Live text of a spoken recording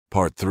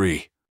Part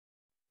 3.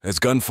 As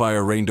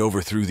gunfire rained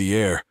over through the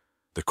air,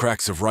 the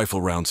cracks of rifle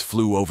rounds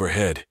flew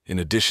overhead, in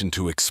addition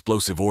to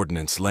explosive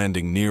ordnance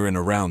landing near and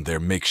around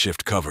their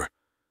makeshift cover.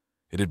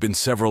 It had been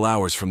several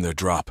hours from their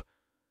drop,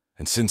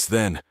 and since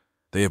then,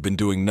 they have been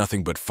doing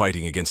nothing but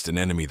fighting against an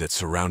enemy that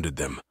surrounded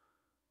them.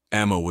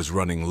 Ammo was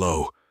running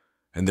low,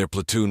 and their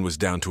platoon was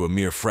down to a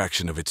mere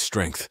fraction of its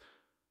strength.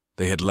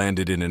 They had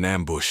landed in an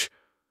ambush.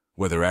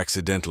 Whether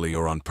accidentally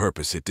or on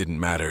purpose, it didn't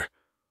matter.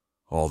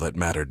 All that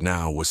mattered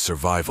now was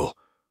survival,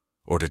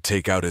 or to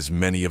take out as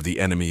many of the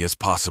enemy as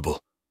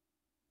possible.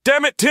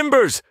 "Damn it,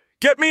 Timbers!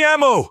 Get me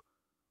ammo!"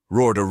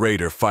 roared a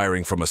raider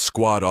firing from a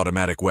squad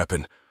automatic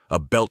weapon, a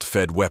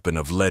belt-fed weapon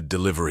of lead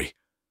delivery.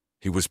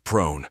 He was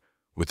prone,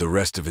 with the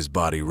rest of his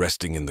body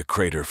resting in the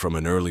crater from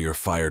an earlier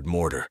fired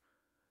mortar.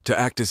 To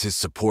act as his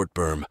support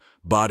berm,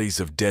 bodies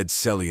of dead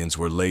Sellians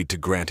were laid to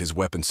grant his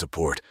weapon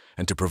support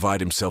and to provide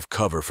himself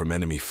cover from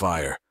enemy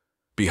fire.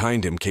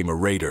 Behind him came a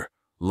raider,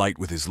 light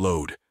with his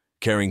load,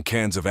 carrying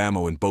cans of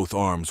ammo in both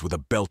arms with a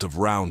belt of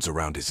rounds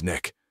around his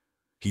neck.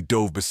 He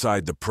dove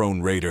beside the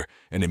prone raider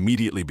and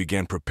immediately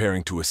began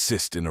preparing to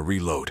assist in a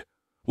reload.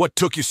 "What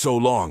took you so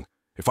long?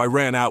 If I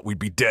ran out, we'd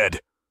be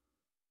dead."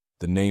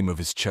 The name of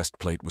his chest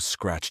plate was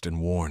scratched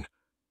and worn.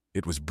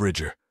 It was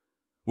Bridger.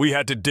 "We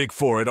had to dig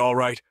for it, all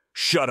right.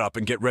 Shut up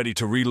and get ready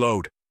to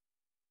reload."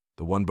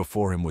 The one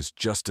before him was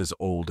just as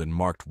old and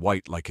marked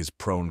white like his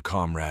prone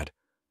comrade.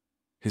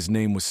 His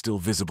name was still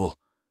visible,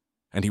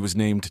 and he was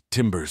named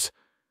Timbers.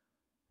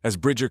 As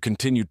Bridger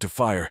continued to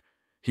fire,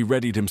 he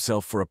readied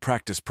himself for a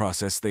practice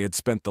process they had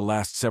spent the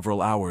last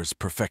several hours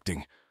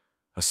perfecting,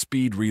 a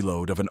speed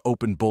reload of an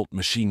open-bolt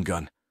machine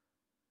gun.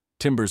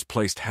 Timbers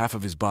placed half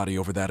of his body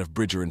over that of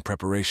Bridger in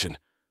preparation.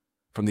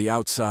 From the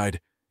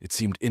outside, it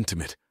seemed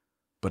intimate,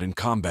 but in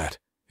combat,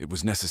 it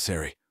was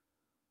necessary.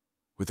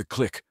 With a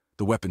click,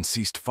 the weapon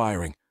ceased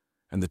firing,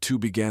 and the two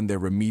began their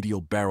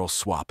remedial barrel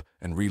swap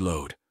and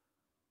reload.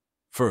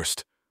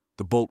 First,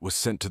 the bolt was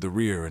sent to the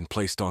rear and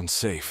placed on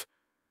safe.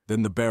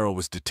 Then the barrel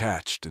was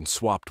detached and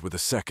swapped with a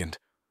second,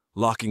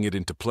 locking it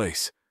into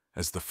place,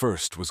 as the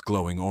first was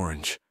glowing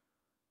orange.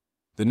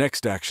 The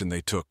next action they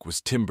took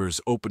was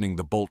Timbers opening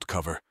the bolt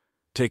cover,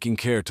 taking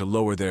care to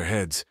lower their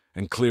heads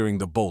and clearing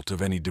the bolt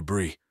of any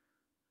debris.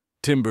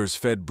 Timbers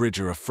fed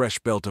Bridger a fresh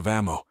belt of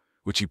ammo,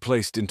 which he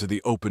placed into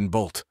the open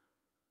bolt.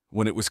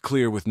 When it was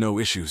clear with no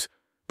issues,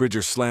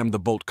 Bridger slammed the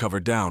bolt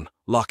cover down,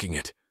 locking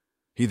it.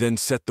 He then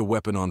set the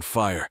weapon on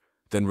fire,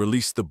 then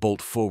released the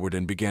bolt forward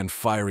and began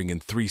firing in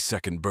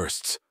 3-second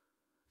bursts.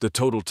 The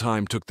total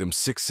time took them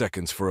 6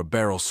 seconds for a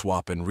barrel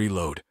swap and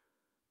reload.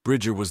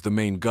 Bridger was the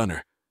main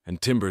gunner,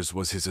 and Timbers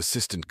was his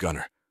assistant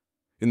gunner.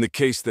 In the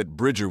case that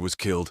Bridger was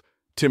killed,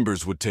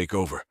 Timbers would take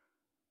over.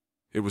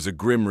 It was a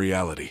grim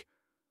reality,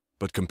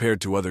 but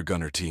compared to other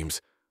gunner teams,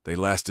 they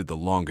lasted the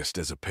longest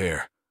as a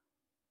pair.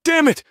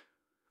 "Damn it!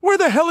 Where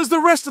the hell is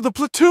the rest of the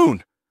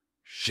platoon?"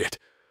 "Shit,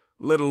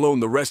 let alone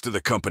the rest of the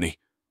company,"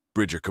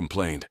 Bridger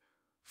complained,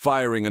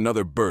 firing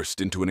another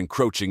burst into an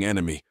encroaching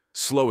enemy,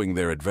 slowing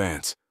their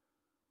advance.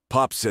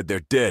 "Pop said they're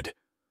dead,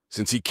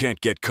 since he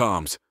can't get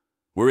comms.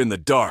 We're in the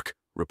dark,"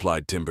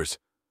 replied Timbers.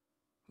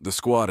 The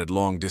squad had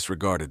long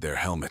disregarded their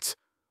helmets,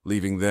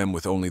 leaving them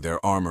with only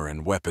their armor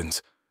and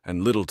weapons,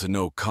 and little to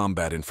no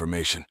combat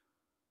information.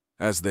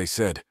 As they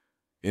said,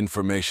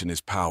 information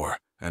is power,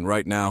 and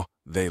right now,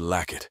 they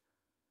lack it.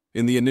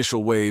 In the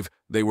initial wave,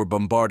 they were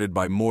bombarded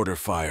by mortar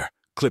fire,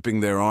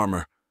 clipping their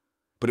armor,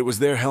 but it was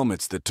their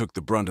helmets that took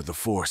the brunt of the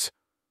force.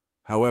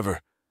 However,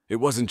 it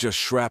wasn't just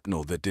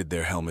shrapnel that did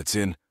their helmets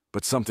in,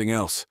 but something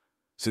else,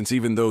 since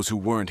even those who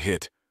weren't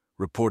hit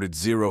reported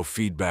zero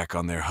feedback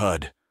on their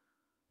HUD.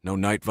 No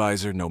night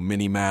visor, no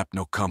mini-map,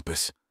 no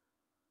compass.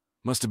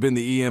 "Must have been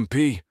the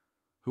EMP.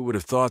 Who would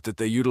have thought that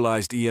they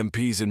utilized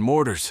EMPs in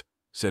mortars?"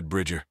 said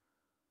Bridger.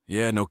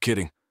 "Yeah, no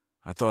kidding.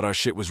 I thought our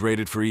shit was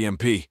rated for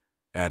EMP,"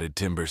 added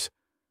Timbers.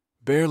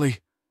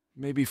 "Barely.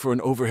 Maybe for an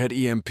overhead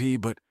EMP,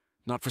 but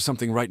not for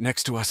something right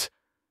next to us.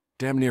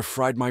 Damn near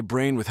fried my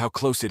brain with how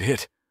close it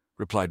hit,"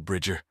 replied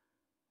Bridger.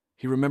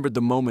 He remembered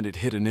the moment it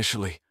hit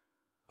initially.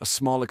 A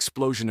small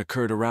explosion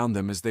occurred around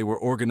them as they were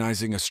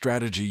organizing a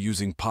strategy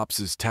using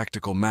Pops's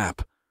tactical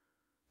map.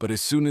 But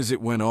as soon as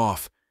it went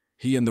off,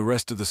 he and the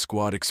rest of the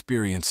squad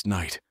experienced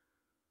night.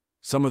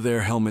 Some of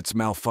their helmets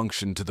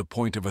malfunctioned to the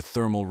point of a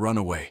thermal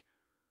runaway,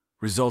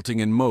 resulting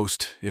in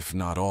most, if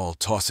not all,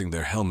 tossing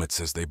their helmets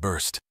as they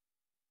burst.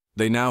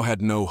 They now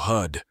had no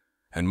HUD,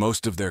 and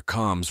most of their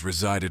comms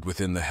resided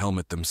within the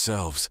helmet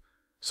themselves,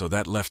 so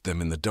that left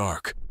them in the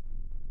dark.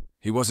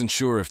 He wasn't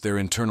sure if their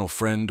internal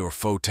friend or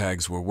foe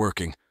tags were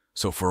working,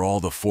 so for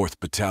all the 4th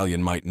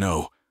Battalion might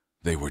know,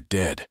 they were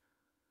dead.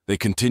 They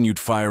continued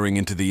firing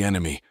into the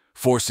enemy,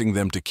 forcing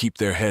them to keep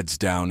their heads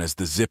down as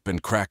the zip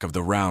and crack of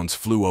the rounds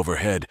flew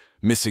overhead,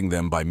 missing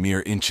them by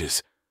mere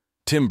inches.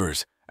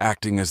 Timbers,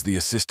 acting as the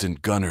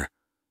assistant gunner,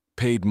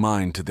 paid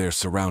mind to their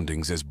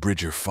surroundings as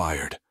Bridger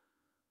fired.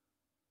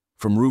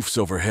 From roofs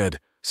overhead,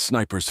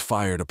 snipers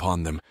fired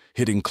upon them,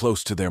 hitting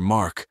close to their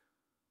mark.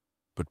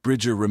 But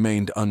Bridger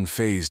remained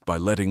unfazed by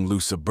letting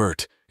loose a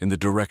Burt in the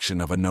direction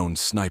of a known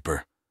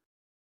sniper.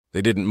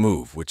 They didn't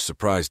move, which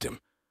surprised him,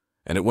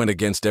 and it went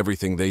against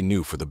everything they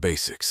knew for the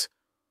basics.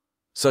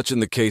 Such in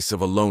the case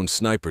of a lone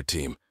sniper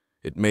team,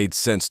 it made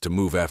sense to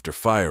move after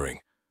firing,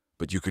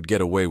 but you could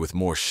get away with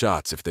more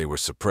shots if they were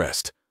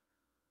suppressed.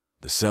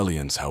 The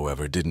Sellians,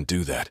 however, didn't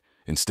do that.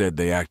 Instead,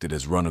 they acted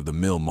as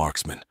run-of-the-mill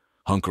marksmen,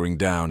 hunkering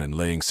down and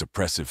laying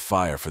suppressive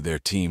fire for their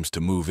teams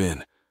to move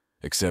in,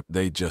 except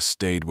they just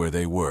stayed where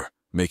they were,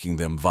 making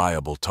them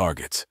viable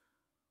targets.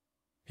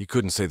 He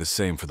couldn't say the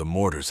same for the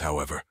mortars,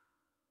 however.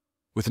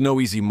 With no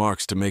easy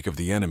marks to make of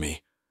the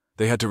enemy,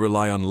 they had to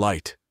rely on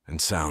light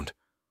and sound,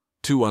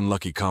 two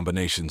unlucky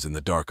combinations in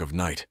the dark of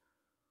night.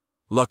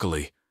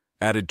 Luckily,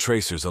 added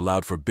tracers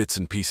allowed for bits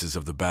and pieces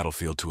of the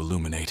battlefield to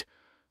illuminate,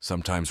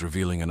 sometimes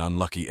revealing an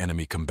unlucky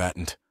enemy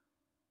combatant.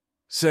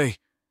 "Say,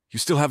 you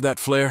still have that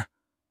flare?"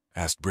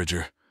 asked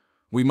Bridger.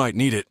 "We might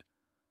need it."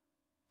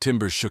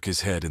 Timbers shook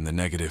his head in the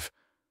negative.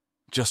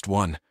 "Just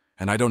one,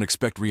 and I don't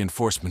expect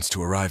reinforcements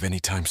to arrive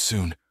anytime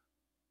soon."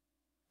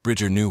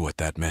 Bridger knew what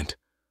that meant,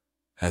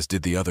 as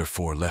did the other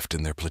 4 left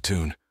in their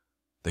platoon.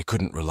 They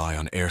couldn't rely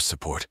on air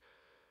support,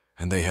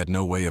 and they had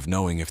no way of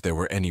knowing if there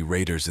were any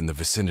raiders in the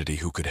vicinity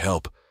who could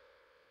help.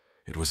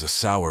 It was a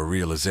sour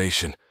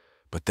realization,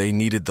 but they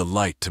needed the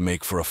light to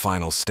make for a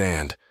final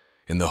stand,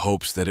 in the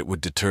hopes that it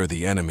would deter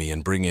the enemy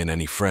and bring in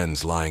any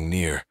friends lying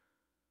near.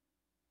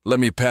 "Let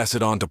me pass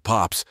it on to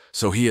Pops,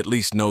 so he at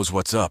least knows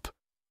what's up,"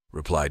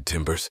 replied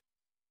Timbers.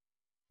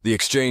 The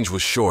exchange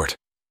was short,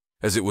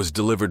 as it was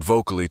delivered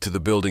vocally to the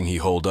building he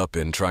holed up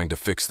in trying to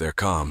fix their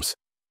comms,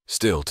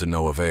 still to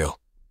no avail.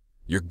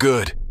 "You're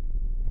good.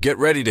 Get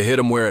ready to hit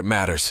 'em where it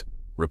matters,"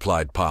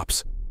 replied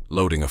Pops,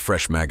 loading a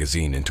fresh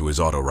magazine into his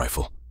auto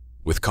rifle.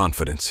 With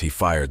confidence, he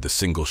fired the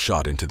single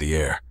shot into the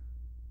air.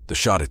 The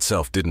shot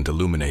itself didn't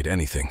illuminate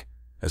anything,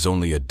 as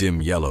only a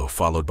dim yellow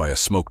followed by a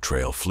smoke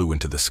trail flew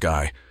into the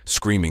sky,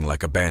 screaming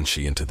like a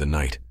banshee into the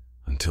night,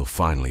 until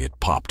finally it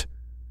popped.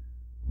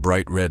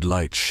 Bright red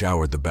light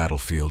showered the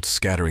battlefield,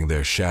 scattering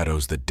their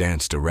shadows that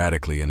danced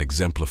erratically and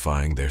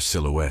exemplifying their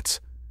silhouettes.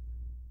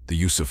 The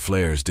use of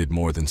flares did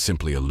more than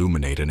simply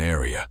illuminate an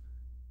area.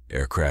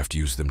 Aircraft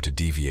used them to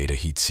deviate a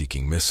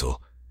heat-seeking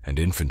missile, and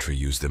infantry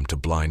used them to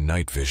blind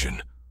night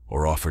vision,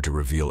 or offer to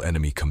reveal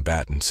enemy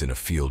combatants in a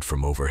field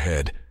from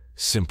overhead,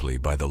 simply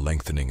by the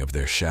lengthening of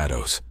their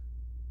shadows.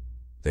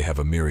 They have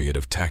a myriad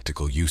of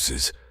tactical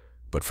uses,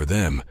 but for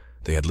them,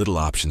 they had little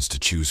options to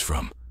choose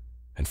from,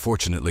 and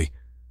fortunately,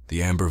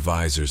 the amber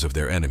visors of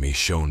their enemy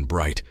shone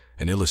bright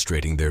and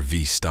illustrating their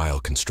V-style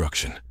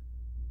construction.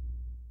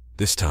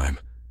 This time,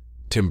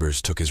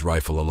 Timbers took his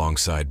rifle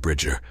alongside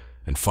Bridger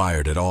and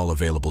fired at all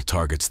available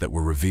targets that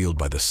were revealed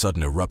by the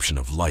sudden eruption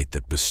of light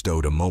that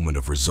bestowed a moment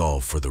of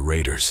resolve for the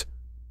raiders.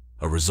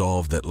 A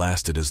resolve that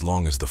lasted as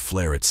long as the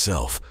flare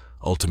itself,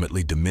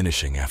 ultimately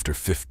diminishing after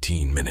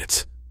 15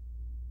 minutes.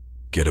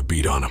 "Get a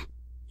beat on 'em,"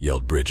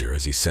 yelled Bridger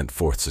as he sent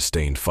forth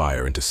sustained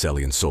fire into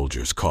Sellian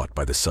soldiers caught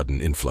by the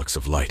sudden influx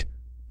of light.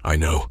 I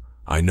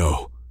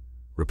know,"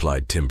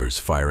 replied Timbers,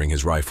 firing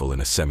his rifle in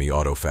a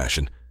semi-auto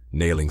fashion,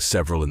 nailing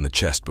several in the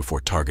chest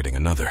before targeting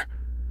another.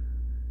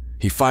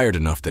 He fired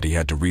enough that he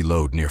had to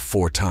reload near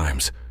 4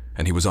 times,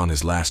 and he was on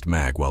his last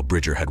mag while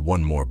Bridger had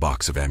 1 more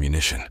box of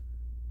ammunition.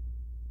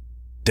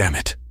 "Damn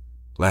it.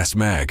 Last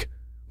mag.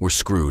 We're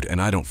screwed,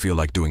 and I don't feel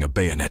like doing a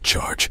bayonet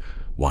charge,"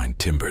 whined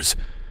Timbers,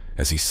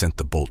 as he sent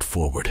the bolt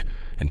forward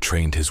and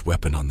trained his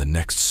weapon on the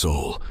next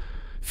soul,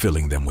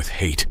 filling them with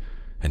hate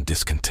and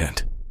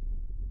discontent.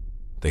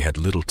 They had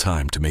little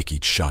time to make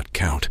each shot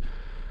count,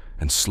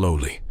 and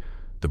slowly,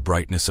 the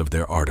brightness of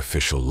their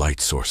artificial light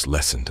source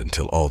lessened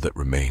until all that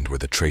remained were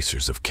the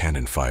tracers of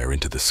cannon fire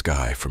into the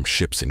sky from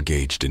ships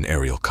engaged in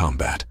aerial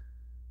combat.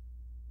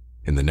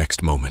 In the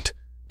next moment,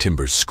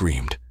 Timbers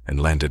screamed and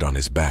landed on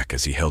his back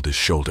as he held his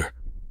shoulder.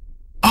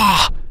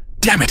 "Ah!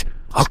 Damn it!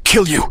 I'll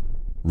kill you!"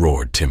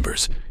 roared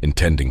Timbers,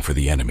 intending for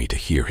the enemy to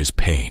hear his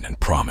pain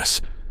and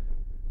promise.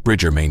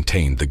 Bridger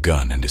maintained the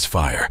gun and his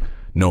fire,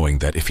 knowing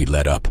that if he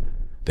let up,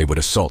 they would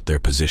assault their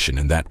position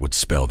and that would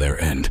spell their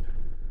end.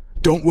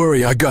 "Don't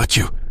worry, I got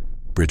you,"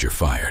 Bridger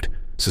fired,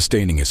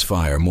 sustaining his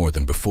fire more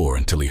than before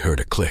until he heard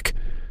a click.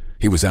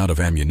 He was out of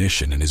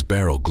ammunition and his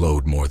barrel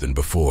glowed more than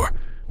before,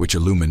 which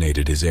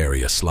illuminated his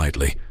area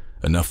slightly,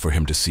 enough for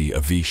him to see a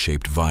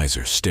V-shaped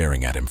visor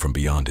staring at him from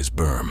beyond his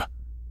berm.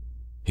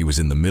 He was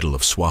in the middle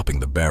of swapping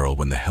the barrel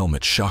when the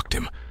helmet shocked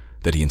him,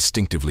 that he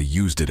instinctively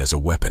used it as a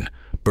weapon,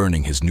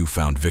 burning his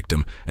newfound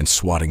victim and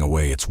swatting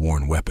away its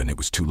worn weapon. It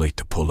was too late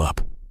to pull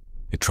up.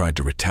 It tried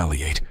to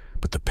retaliate,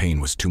 but the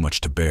pain was too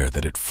much to bear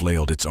that it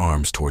flailed its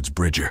arms towards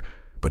Bridger,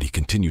 but he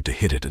continued to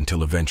hit it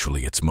until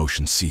eventually its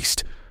motion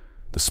ceased.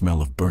 The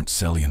smell of burnt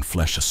Sellian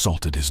flesh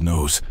assaulted his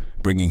nose,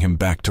 bringing him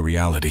back to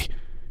reality.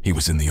 He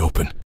was in the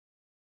open.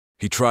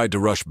 He tried to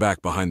rush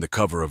back behind the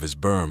cover of his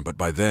berm, but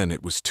by then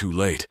it was too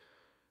late,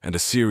 and a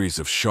series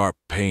of sharp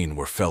pain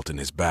were felt in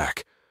his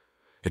back.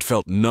 It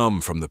felt numb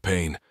from the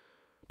pain,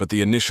 but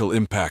the initial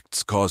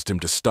impacts caused him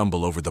to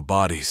stumble over the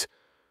bodies,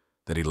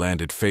 that he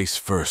landed face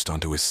first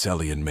onto his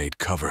Sellian-made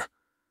cover.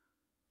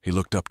 He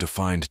looked up to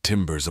find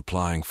Timbers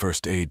applying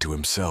first aid to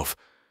himself,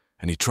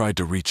 and he tried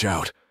to reach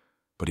out,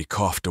 but he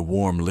coughed a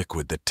warm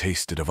liquid that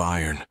tasted of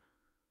iron.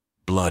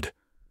 Blood.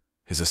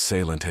 His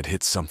assailant had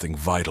hit something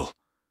vital.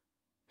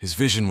 His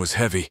vision was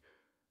heavy,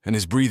 and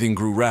his breathing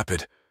grew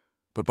rapid,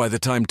 but by the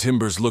time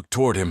Timbers looked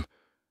toward him,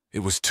 it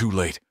was too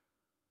late.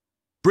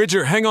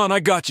 "Bridger, hang on, I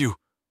got you!"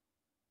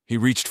 He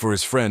reached for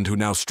his friend, who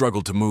now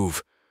struggled to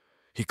move.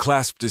 He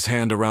clasped his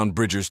hand around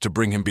Bridger's to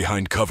bring him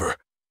behind cover,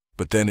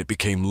 but then it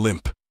became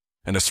limp,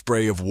 and a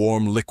spray of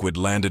warm liquid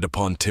landed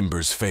upon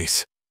Timbers'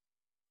 face.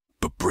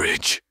 "But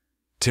Bridge,"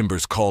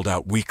 Timbers called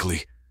out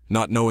weakly,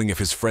 not knowing if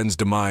his friend's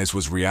demise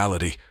was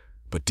reality,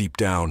 but deep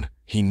down,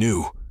 he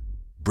knew.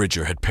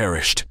 Bridger had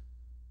perished.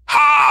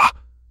 "Ha!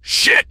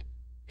 Shit!"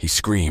 he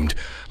screamed,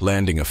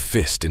 landing a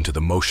fist into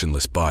the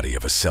motionless body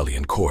of a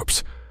Sellian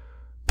corpse.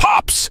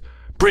 "Pops!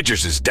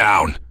 Bridgers is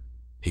down!"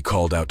 He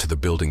called out to the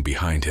building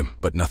behind him,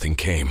 but nothing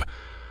came.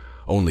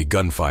 Only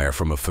gunfire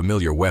from a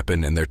familiar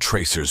weapon and their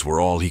tracers were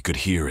all he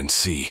could hear and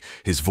see,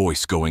 his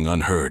voice going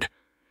unheard.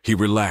 He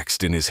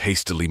relaxed in his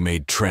hastily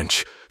made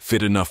trench,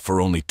 fit enough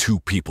for only 2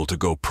 people to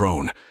go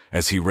prone,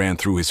 as he ran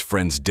through his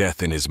friend's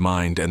death in his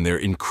mind and their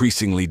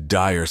increasingly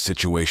dire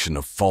situation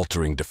of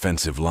faltering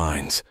defensive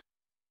lines.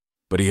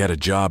 But he had a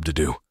job to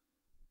do,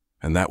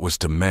 and that was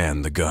to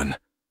man the gun.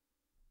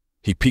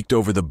 He peeked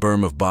over the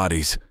berm of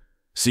bodies,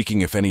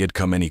 seeking if any had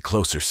come any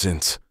closer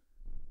since.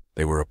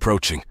 They were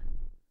approaching,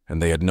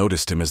 and they had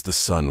noticed him as the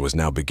sun was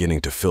now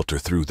beginning to filter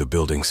through the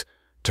buildings,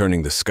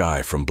 turning the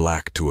sky from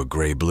black to a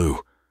gray-blue.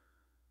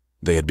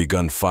 They had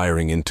begun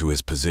firing into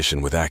his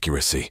position with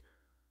accuracy,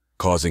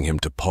 causing him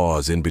to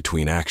pause in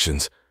between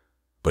actions,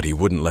 but he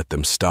wouldn't let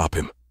them stop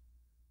him.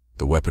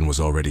 The weapon was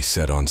already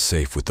set on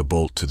safe with the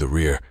bolt to the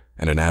rear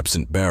and an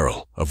absent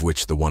barrel, of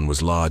which the one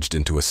was lodged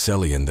into a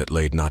Sellian that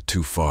laid not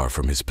too far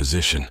from his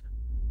position.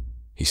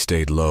 He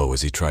stayed low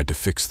as he tried to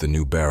fix the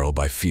new barrel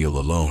by feel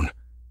alone,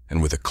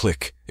 and with a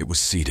click, it was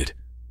seated.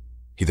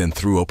 He then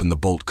threw open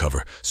the bolt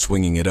cover,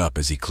 swinging it up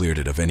as he cleared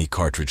it of any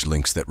cartridge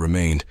links that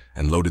remained,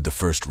 and loaded the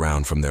first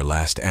round from their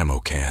last ammo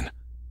can.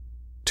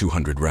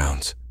 200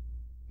 rounds.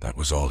 That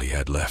was all he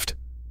had left.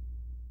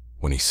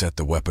 When he set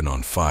the weapon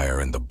on fire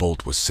and the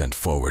bolt was sent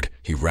forward,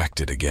 he racked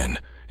it again,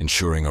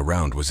 ensuring a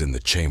round was in the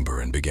chamber,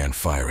 and began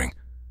firing.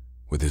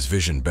 With his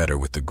vision better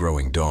with the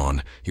growing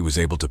dawn, he was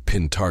able to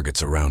pin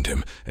targets around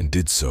him, and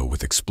did so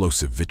with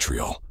explosive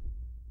vitriol.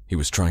 He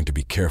was trying to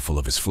be careful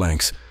of his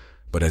flanks,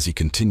 but as he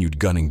continued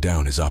gunning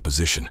down his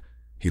opposition,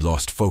 he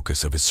lost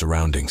focus of his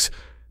surroundings,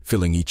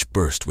 filling each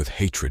burst with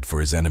hatred for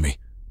his enemy.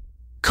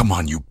 "Come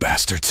on, you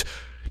bastards!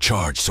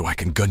 Charge so I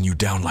can gun you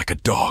down like a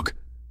dog!"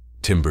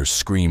 Timbers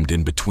screamed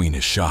in between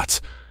his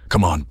shots.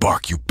 "Come on,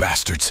 bark, you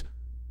bastards!"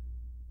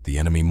 The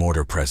enemy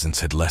mortar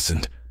presence had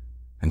lessened,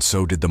 and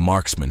so did the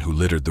marksmen who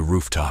littered the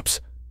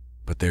rooftops,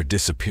 but their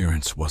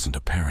disappearance wasn't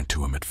apparent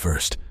to him at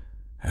first,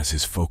 as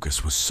his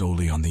focus was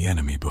solely on the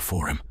enemy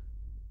before him.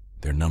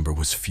 Their number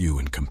was few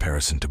in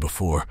comparison to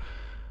before,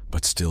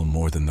 but still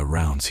more than the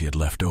rounds he had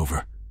left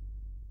over.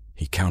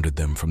 He counted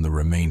them from the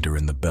remainder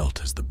in the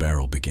belt as the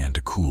barrel began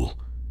to cool,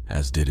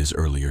 as did his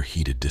earlier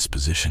heated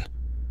disposition.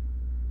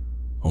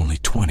 "Only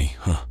 20,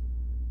 huh?"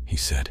 he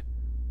said.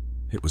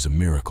 It was a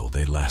miracle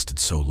they lasted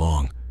so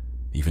long,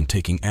 even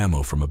taking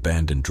ammo from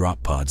abandoned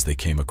drop pods they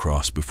came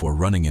across before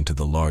running into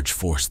the large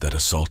force that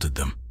assaulted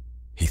them.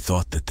 He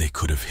thought that they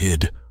could have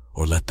hid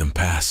or let them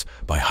pass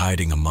by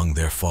hiding among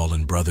their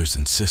fallen brothers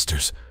and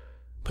sisters,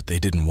 but they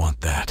didn't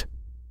want that.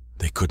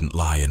 They couldn't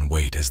lie in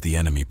wait as the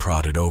enemy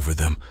prodded over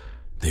them.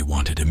 They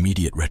wanted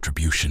immediate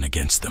retribution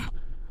against them,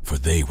 for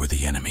they were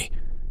the enemy.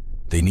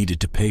 They needed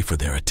to pay for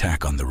their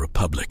attack on the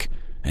Republic,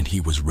 and he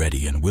was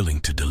ready and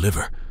willing to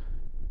deliver.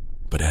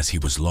 But as he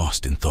was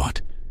lost in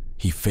thought,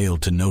 he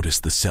failed to notice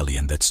the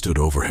Sellian that stood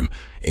over him,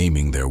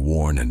 aiming their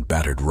worn and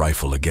battered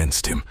rifle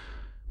against him,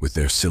 with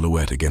their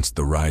silhouette against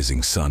the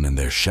rising sun and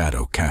their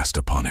shadow cast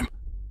upon him.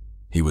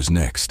 He was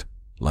next,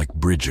 like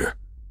Bridger,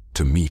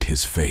 to meet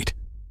his fate.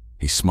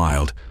 He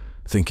smiled,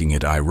 thinking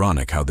it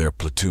ironic how their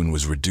platoon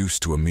was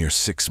reduced to a mere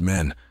 6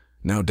 men,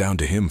 now down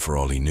to him for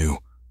all he knew.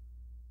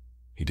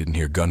 He didn't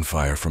hear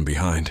gunfire from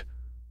behind,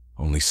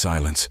 only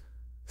silence,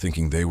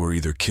 thinking they were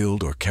either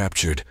killed or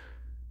captured,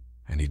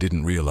 and he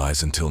didn't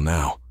realize until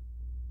now.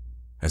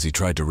 As he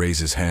tried to raise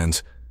his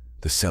hands,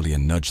 the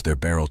Sellian nudged their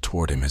barrel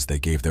toward him as they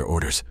gave their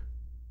orders.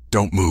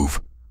 "Don't move,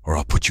 or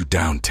I'll put you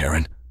down,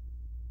 Terran."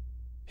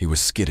 He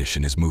was skittish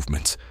in his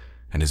movements,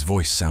 and his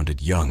voice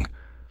sounded young,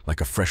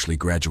 like a freshly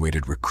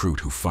graduated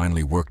recruit who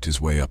finally worked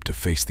his way up to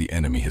face the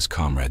enemy his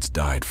comrades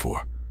died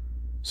for.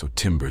 So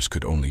Timbers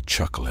could only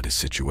chuckle at his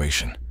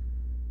situation.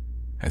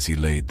 As he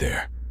laid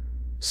there,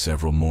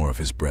 several more of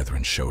his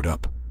brethren showed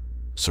up,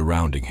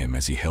 surrounding him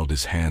as he held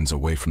his hands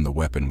away from the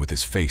weapon with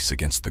his face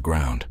against the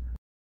ground.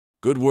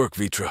 "Good work,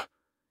 Vitra.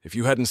 If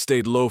you hadn't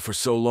stayed low for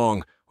so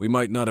long, we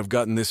might not have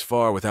gotten this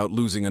far without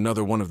losing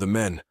another one of the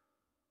men,"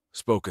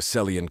 spoke a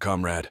Sellian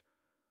comrade.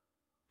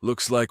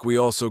 "Looks like we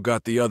also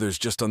got the others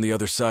just on the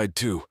other side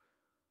too.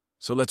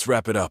 So let's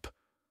wrap it up.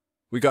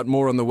 We got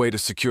more on the way to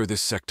secure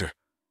this sector."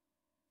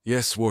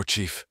 "Yes, War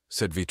Chief,"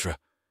 said Vitra.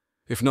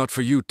 "If not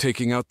for you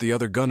taking out the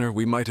other gunner,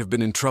 we might have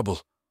been in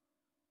trouble."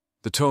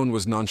 The tone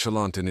was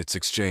nonchalant in its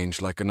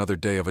exchange, like another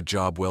day of a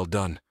job well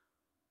done.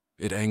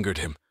 It angered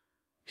him,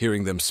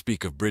 hearing them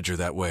speak of Bridger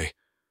that way.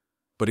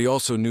 But he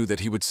also knew that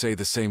he would say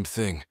the same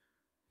thing,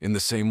 in the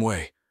same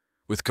way,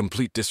 with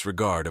complete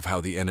disregard of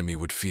how the enemy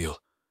would feel.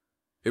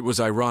 It was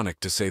ironic,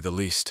 to say the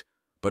least,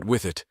 but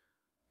with it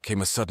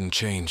came a sudden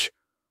change.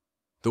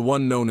 The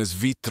one known as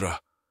Vitra,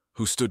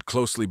 who stood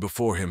closely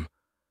before him,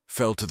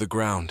 fell to the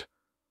ground,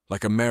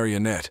 like a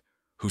marionette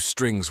whose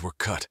strings were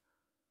cut.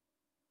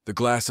 The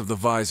glass of the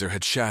visor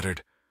had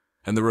shattered,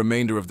 and the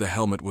remainder of the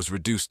helmet was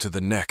reduced to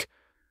the neck,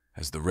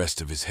 as the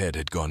rest of his head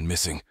had gone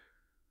missing.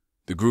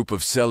 The group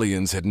of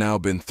Sellians had now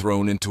been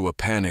thrown into a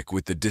panic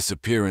with the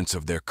disappearance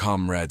of their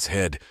comrade's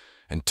head,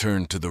 and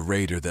turned to the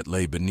raider that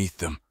lay beneath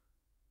them.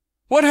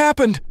 "What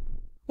happened?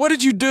 What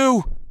did you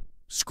do?"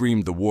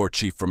 screamed the war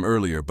chief from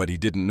earlier, but he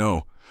didn't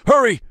know.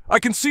 "Hurry! I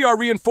can see our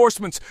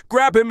reinforcements!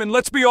 Grab him and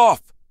let's be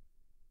off!"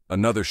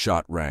 Another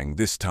shot rang,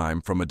 this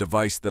time from a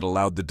device that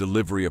allowed the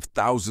delivery of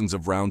thousands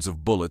of rounds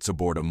of bullets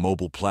aboard a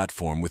mobile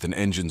platform with an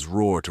engine's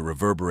roar to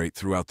reverberate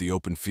throughout the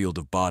open field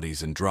of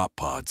bodies and drop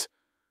pods.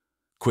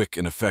 Quick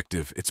and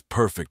effective, it's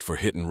perfect for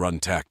hit-and-run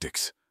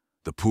tactics.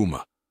 The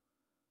Puma.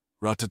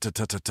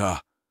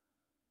 Rat-ta-ta-ta-ta.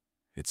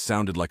 It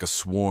sounded like a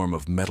swarm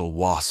of metal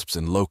wasps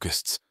and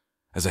locusts,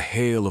 as a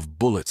hail of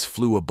bullets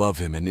flew above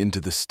him and into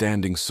the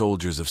standing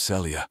soldiers of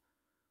Celia.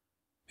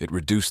 It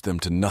reduced them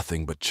to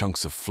nothing but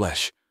chunks of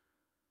flesh,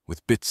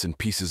 with bits and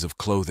pieces of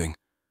clothing,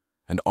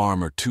 and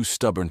armor too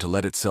stubborn to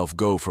let itself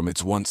go from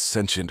its once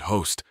sentient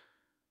host,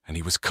 and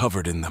he was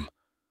covered in them.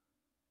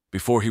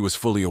 Before he was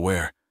fully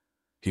aware,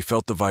 he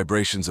felt the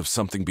vibrations of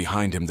something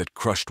behind him that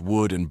crushed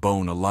wood and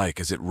bone alike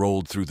as it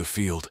rolled through the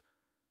field.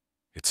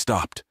 It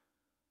stopped,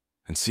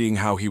 and seeing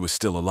how he was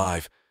still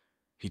alive,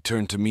 he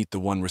turned to meet the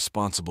one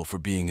responsible for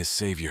being his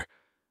savior.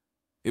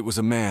 It was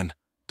a man,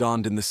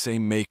 donned in the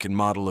same make and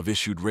model of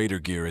issued raider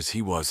gear as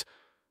he was,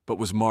 but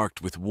was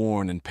marked with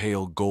worn and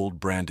pale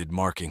gold-branded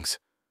markings.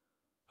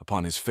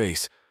 Upon his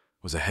face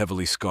was a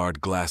heavily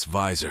scarred glass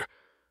visor,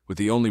 with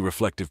the only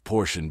reflective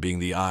portion being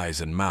the eyes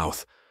and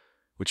mouth,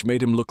 which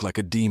made him look like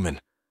a demon.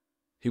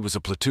 He was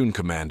a platoon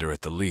commander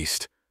at the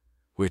least,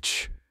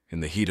 which, in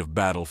the heat of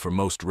battle for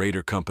most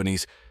raider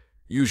companies,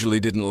 usually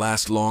didn't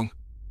last long.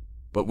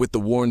 But with the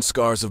worn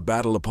scars of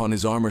battle upon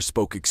his armor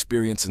spoke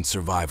experience and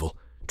survival,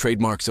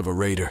 trademarks of a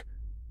raider.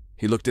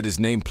 He looked at his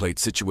nameplate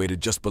situated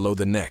just below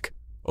the neck.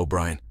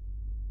 "O'Brien,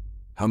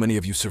 how many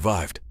of you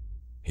survived?"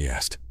 he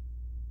asked.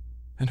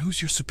 "And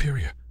who's your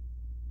superior?"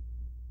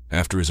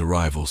 After his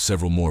arrival,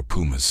 several more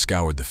Pumas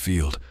scoured the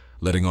field,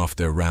 letting off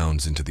their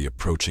rounds into the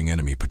approaching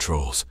enemy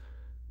patrols.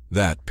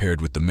 That,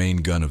 paired with the main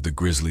gun of the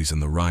Grizzlies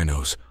and the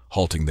Rhinos,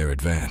 halting their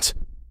advance.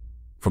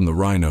 From the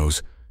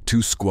Rhinos,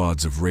 2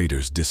 squads of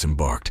raiders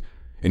disembarked,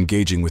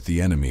 engaging with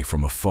the enemy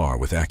from afar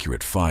with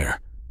accurate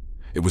fire.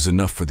 It was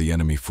enough for the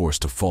enemy force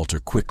to falter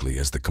quickly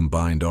as the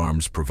combined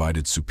arms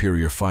provided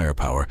superior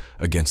firepower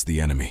against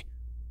the enemy.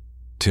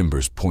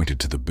 Timbers pointed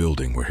to the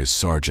building where his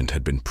sergeant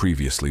had been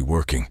previously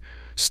working,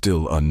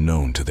 still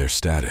unknown to their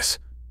status.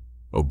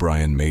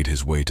 O'Brien made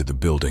his way to the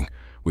building,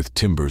 with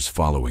Timbers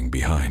following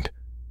behind.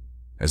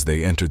 As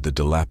they entered the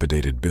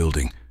dilapidated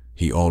building,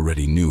 he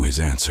already knew his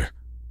answer.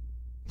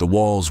 The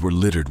walls were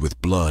littered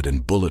with blood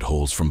and bullet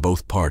holes from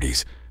both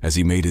parties as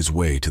he made his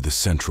way to the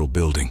central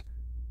building.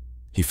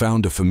 He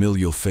found a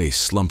familial face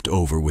slumped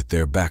over with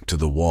their back to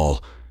the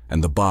wall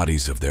and the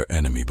bodies of their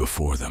enemy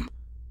before them.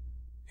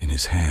 In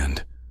his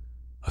hand,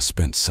 a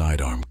spent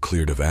sidearm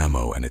cleared of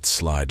ammo and its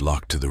slide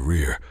locked to the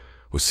rear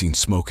was seen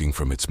smoking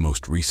from its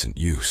most recent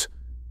use.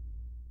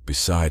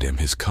 Beside him,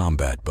 his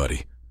combat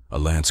buddy, a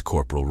Lance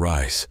Corporal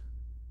Rice,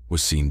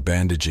 was seen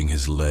bandaging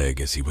his leg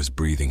as he was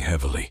breathing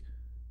heavily.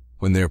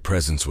 When their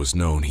presence was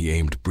known, he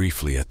aimed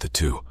briefly at the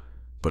two,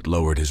 but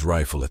lowered his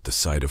rifle at the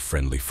sight of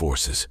friendly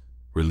forces,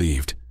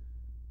 relieved.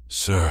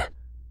 "Sir,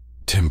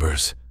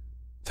 Timbers,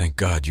 thank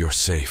God you're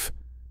safe.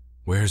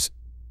 Where's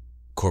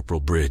Corporal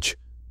Bridge?"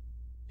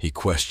 he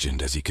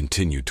questioned as he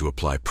continued to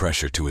apply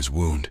pressure to his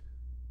wound.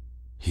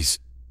 He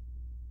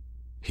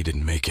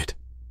didn't make it.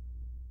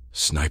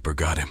 "Sniper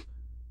got him,"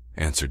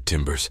 answered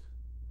Timbers.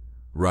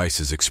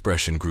 Rice's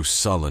expression grew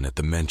sullen at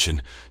the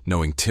mention,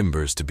 knowing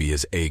Timbers to be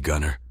his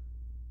A-gunner.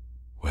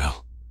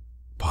 "Well,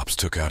 Pops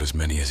took out as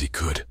many as he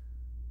could,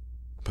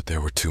 but there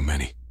were too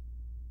many,"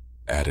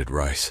 added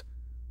Rice.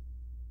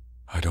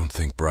 "I don't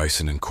think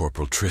Bryson and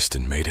Corporal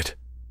Tristan made it.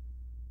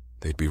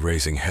 They'd be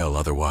raising hell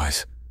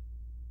otherwise."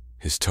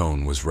 His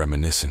tone was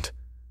reminiscent,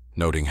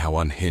 noting how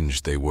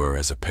unhinged they were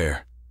as a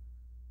pair.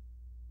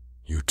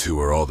 "You two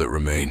are all that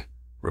remain,"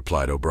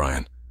 replied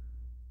O'Brien.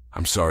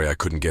 "I'm sorry I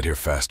couldn't get here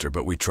faster,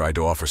 but we tried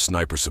to offer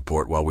sniper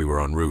support while we were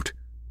en route."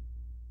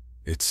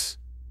 "It's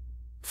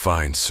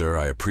fine, sir,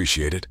 I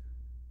appreciate it.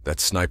 That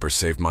sniper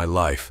saved my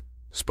life,"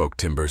 spoke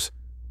Timbers.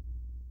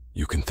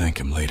 "You can thank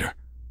him later.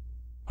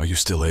 Are you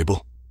still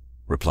able?"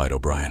 replied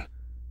O'Brien.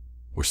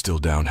 "We're still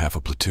down half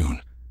a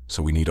platoon,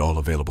 so we need all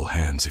available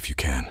hands if you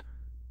can.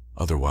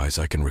 Otherwise,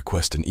 I can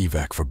request an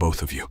evac for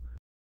both of you."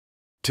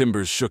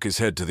 Timbers shook his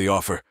head to the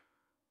offer.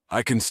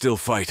 "I can still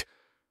fight,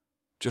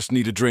 Just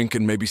need a drink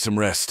and maybe some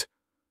rest.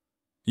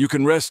 You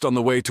can rest on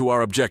the way to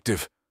our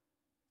objective.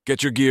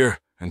 Get your gear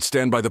and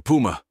stand by the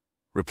Puma,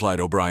 replied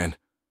O'Brien.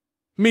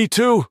 Me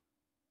too,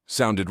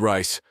 sounded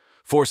Rice,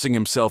 forcing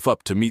himself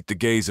up to meet the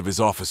gaze of his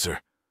officer.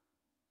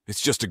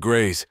 It's just a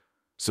graze.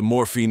 Some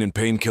morphine and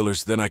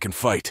painkillers, then I can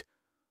fight.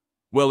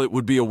 Well, it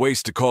would be a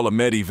waste to call a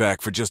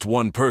medevac for just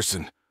one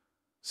person,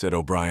 said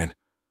O'Brien.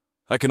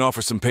 I can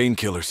offer some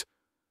painkillers.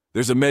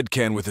 There's a med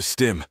can with a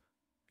stim.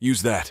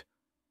 Use that.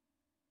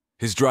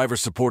 His driver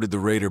supported the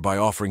raider by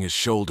offering his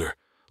shoulder,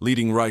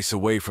 leading Rice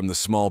away from the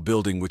small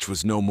building which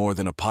was no more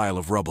than a pile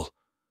of rubble.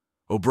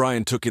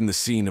 O'Brien took in the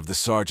scene of the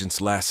sergeant's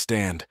last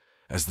stand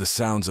as the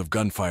sounds of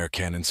gunfire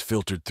cannons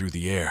filtered through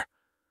the air.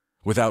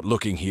 Without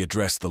looking, he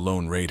addressed the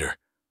lone raider.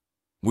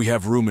 We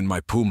have room in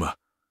my Puma,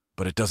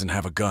 but it doesn't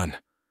have a gun.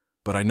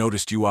 But I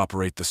noticed you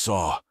operate the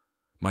saw.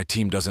 My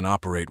team doesn't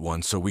operate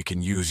one, so we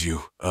can use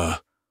you.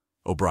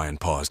 O'Brien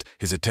paused,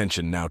 his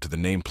attention now to the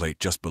nameplate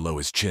just below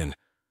his chin,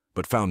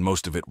 but found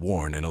most of it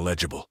worn and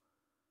illegible.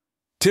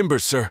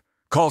 Timbers, sir.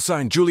 Call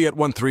sign Juliet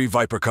 13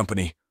 Viper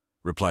Company,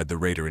 replied the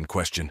raider in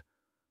question.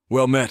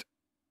 Well met.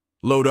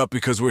 Load up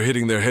because we're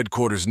hitting their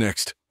headquarters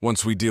next,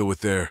 once we deal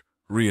with their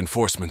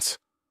reinforcements,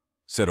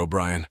 said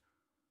O'Brien.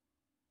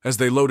 As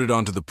they loaded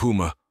onto the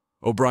Puma,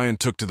 O'Brien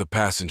took to the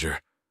passenger,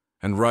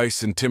 and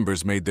Rice and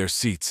Timbers made their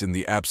seats in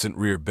the absent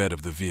rear bed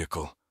of the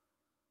vehicle.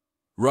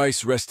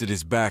 Rice rested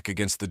his back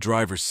against the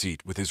driver's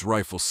seat with his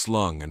rifle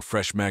slung and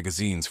fresh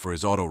magazines for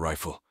his auto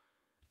rifle.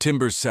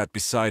 Timbers sat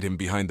beside him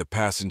behind the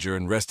passenger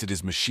and rested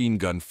his machine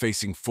gun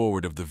facing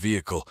forward of the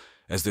vehicle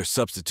as their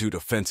substitute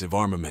offensive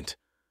armament.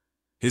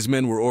 His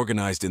men were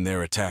organized in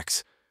their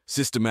attacks,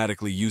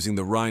 systematically using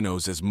the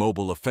rhinos as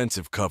mobile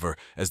offensive cover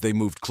as they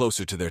moved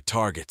closer to their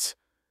targets.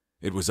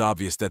 It was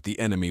obvious that the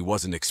enemy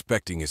wasn't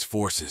expecting his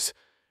forces,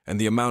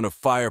 and the amount of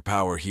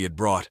firepower he had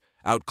brought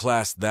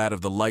outclassed that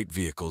of the light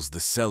vehicles the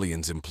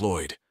Sellians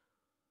employed.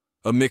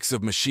 A mix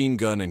of machine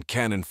gun and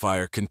cannon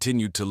fire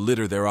continued to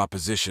litter their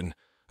opposition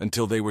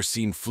until they were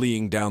seen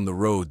fleeing down the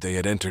road they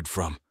had entered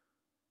from.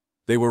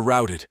 They were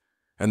routed,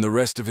 and the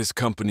rest of his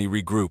company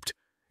regrouped,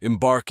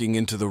 embarking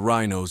into the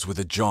rhinos with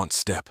a jaunt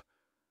step.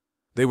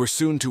 They were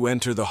soon to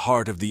enter the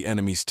heart of the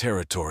enemy's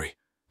territory,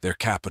 their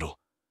capital.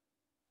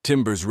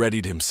 Timbers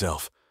readied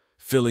himself,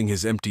 filling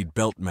his emptied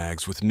belt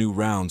mags with new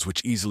rounds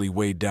which easily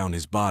weighed down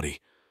his body,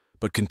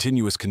 but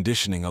continuous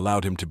conditioning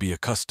allowed him to be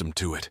accustomed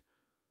to it.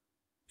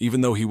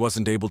 Even though he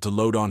wasn't able to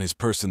load on his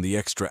person the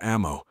extra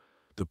ammo,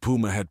 the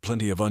Puma had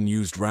plenty of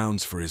unused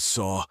rounds for his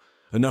saw,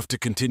 enough to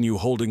continue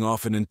holding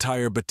off an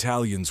entire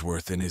battalion's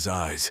worth in his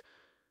eyes.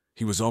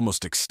 He was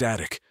almost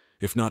ecstatic,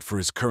 if not for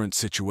his current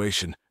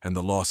situation and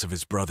the loss of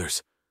his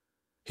brothers.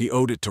 He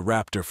owed it to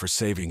Raptor for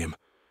saving him,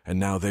 and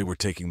now they were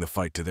taking the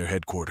fight to their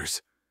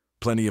headquarters.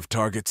 Plenty of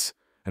targets,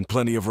 and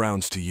plenty of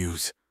rounds to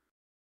use.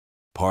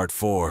 Part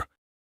 4.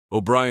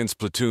 O'Brien's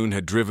platoon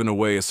had driven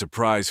away a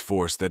surprise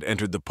force that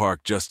entered the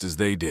park just as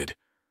they did.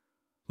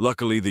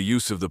 Luckily, the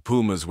use of the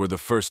Pumas were the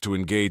first to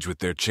engage with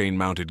their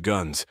chain-mounted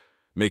guns,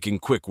 making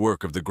quick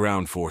work of the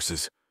ground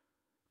forces.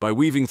 By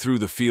weaving through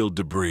the field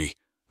debris,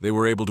 they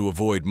were able to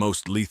avoid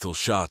most lethal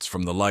shots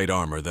from the light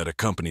armor that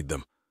accompanied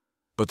them.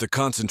 But the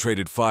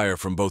concentrated fire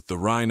from both the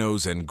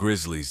rhinos and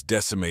grizzlies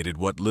decimated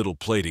what little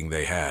plating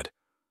they had.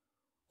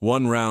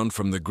 One round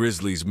from the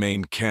grizzly's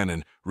main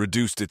cannon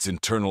reduced its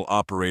internal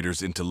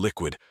operators into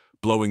liquid,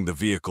 blowing the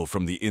vehicle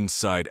from the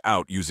inside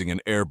out using an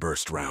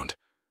airburst round.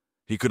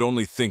 He could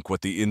only think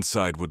what the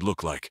inside would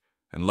look like,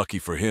 and lucky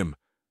for him,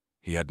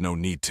 he had no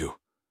need to.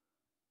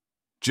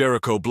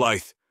 Jericho,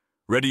 Blythe,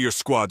 ready your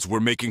squads, we're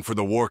making for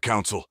the War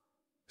Council,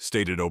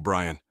 stated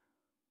O'Brien.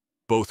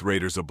 Both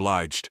raiders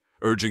obliged,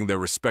 urging their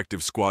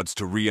respective squads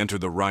to re-enter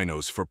the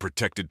rhinos for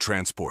protected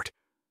transport.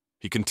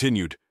 He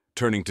continued,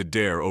 turning to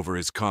Dare over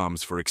his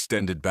comms for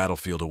extended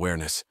battlefield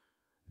awareness.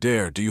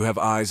 Dare, do you have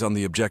eyes on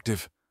the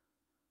objective?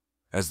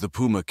 As the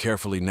Puma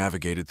carefully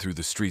navigated through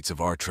the streets of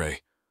Artre,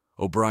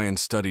 O'Brien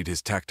studied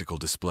his tactical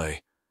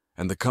display,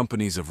 and the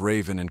companies of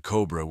Raven and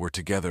Cobra were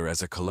together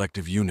as a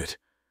collective unit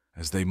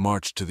as they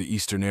marched to the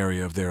eastern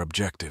area of their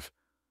objective.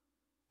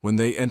 When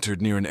they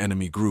entered near an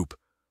enemy group,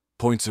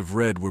 points of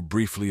red were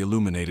briefly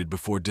illuminated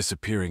before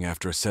disappearing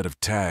after a set of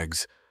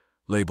tags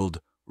labeled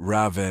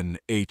Raven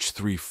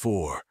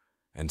H34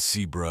 and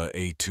Zebra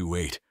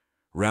A28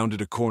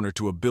 rounded a corner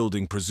to a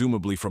building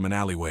presumably from an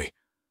alleyway.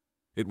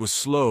 It was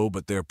slow,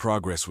 but their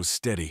progress was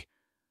steady.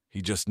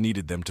 He just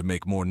needed them to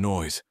make more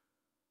noise.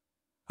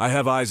 I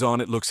have eyes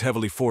on it, looks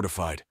heavily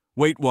fortified.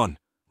 Wait one,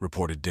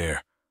 reported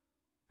Dare.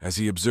 As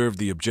he observed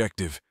the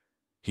objective,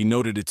 he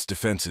noted its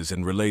defenses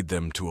and relayed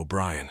them to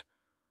O'Brien.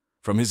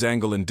 From his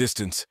angle and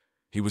distance,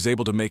 he was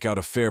able to make out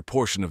a fair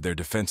portion of their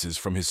defenses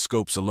from his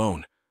scopes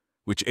alone,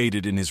 which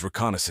aided in his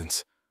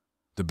reconnaissance.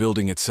 The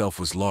building itself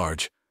was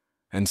large,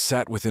 and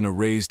sat within a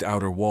raised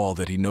outer wall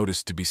that he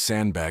noticed to be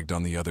sandbagged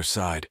on the other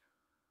side.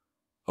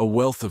 A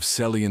wealth of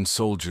Sellian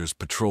soldiers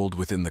patrolled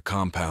within the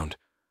compound,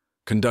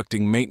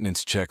 conducting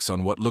maintenance checks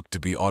on what looked to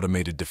be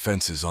automated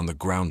defenses on the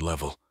ground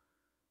level.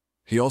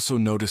 He also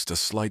noticed a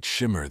slight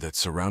shimmer that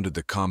surrounded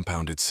the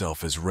compound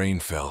itself as rain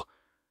fell,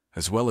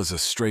 as well as a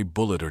stray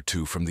bullet or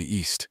two from the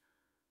east.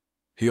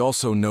 He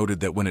also noted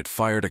that when it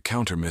fired a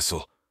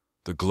counter-missile,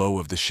 the glow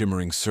of the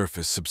shimmering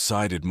surface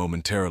subsided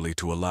momentarily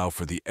to allow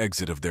for the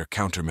exit of their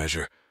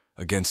countermeasure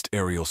against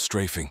aerial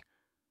strafing.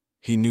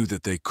 He knew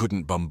that they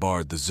couldn't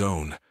bombard the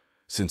zone,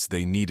 since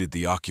they needed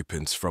the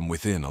occupants from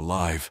within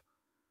alive.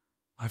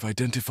 "I've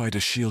identified a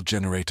shield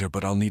generator,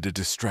 but I'll need a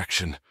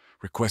distraction,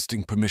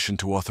 requesting permission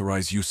to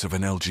authorize use of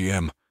an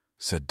LGM,"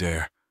 said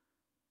Dare.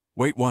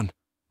 "Wait one,"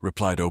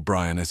 replied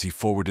O'Brien as he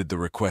forwarded the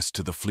request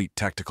to the Fleet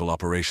Tactical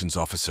Operations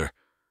Officer.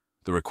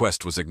 The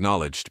request was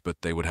acknowledged,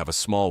 but they would have a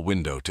small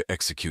window to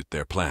execute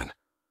their plan.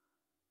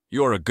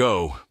 "You're a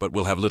go, but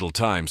we'll have little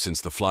time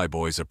since the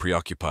flyboys are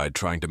preoccupied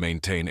trying to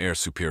maintain air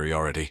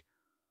superiority."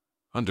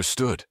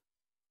 "Understood,"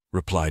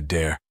 replied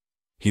Dare.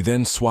 He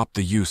then swapped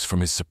the use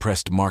from his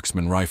suppressed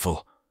marksman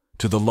rifle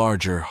to the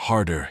larger,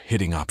 harder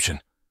hitting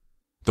option.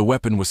 The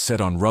weapon was set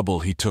on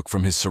rubble he took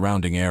from his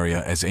surrounding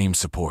area as aim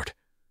support.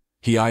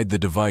 He eyed the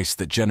device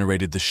that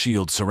generated the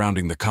shield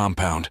surrounding the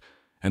compound,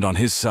 and on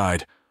his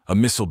side, a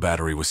missile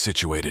battery was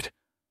situated.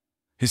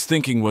 His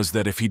thinking was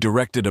that if he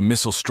directed a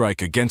missile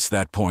strike against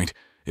that point,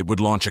 it would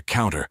launch a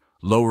counter,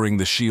 lowering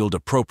the shield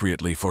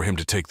appropriately for him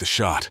to take the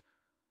shot.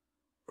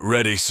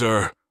 "Ready,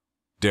 sir,"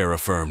 Dare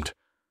affirmed.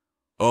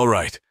 "All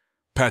right,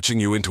 patching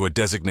you into a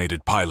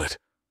designated pilot.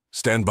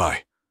 Stand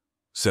by,"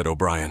 said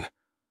O'Brien.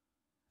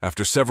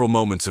 After several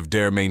moments of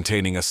Dare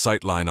maintaining a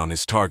sightline on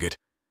his target,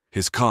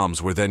 his comms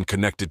were then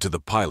connected to the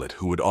pilot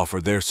who would offer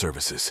their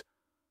services.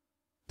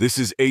 "This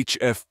is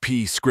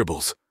HFP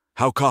Scribbles.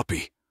 How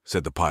copy?"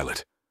 said the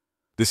pilot.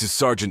 "This is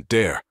Sergeant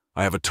Dare.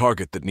 I have a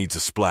target that needs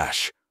a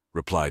splash,"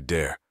 replied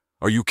Dare.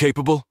 "Are you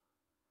capable?"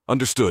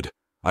 "Understood.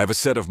 I have a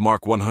set of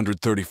Mark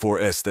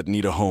 134S that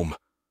need a home.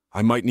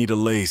 I might need a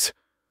laze,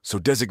 so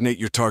designate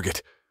your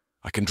target.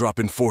 I can drop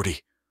in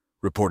 40,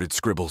 reported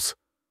Scribbles.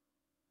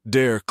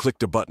 Dare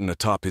clicked a button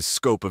atop his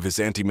scope of his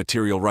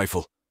anti-material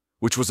rifle,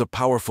 which was a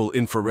powerful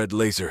infrared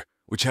laser,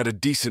 which had a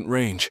decent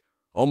range,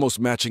 almost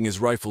matching his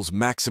rifle's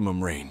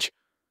maximum range.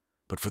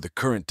 But for the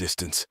current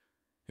distance,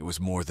 it was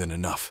more than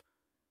enough.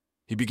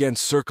 He began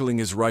circling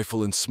his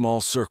rifle in small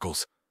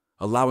circles,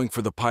 allowing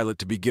for the pilot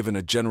to be given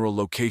a general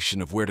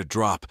location of where to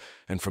drop,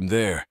 and from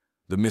there,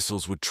 the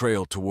missiles would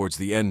trail towards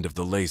the end of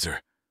the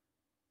laser.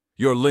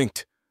 "You're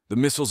linked. The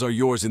missiles are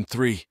yours in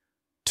 3,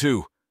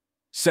 2.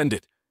 Send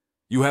it.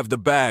 You have the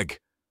bag,"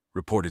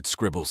 reported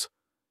Scribbles.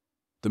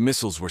 The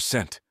missiles were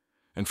sent,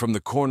 and from the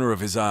corner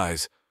of his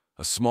eyes,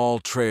 a small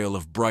trail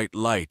of bright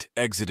light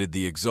exited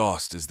the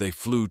exhaust as they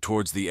flew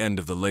towards the end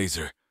of the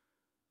laser.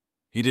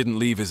 He didn't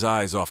leave his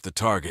eyes off the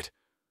target,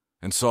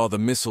 and saw the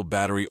missile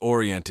battery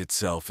orient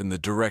itself in the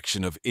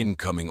direction of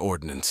incoming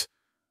ordnance.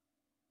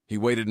 He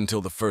waited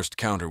until the first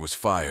counter was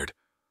fired,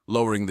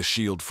 lowering the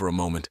shield for a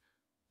moment,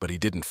 but he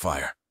didn't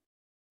fire.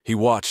 He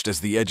watched as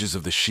the edges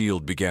of the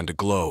shield began to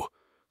glow,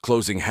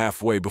 closing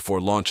halfway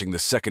before launching the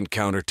second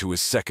counter to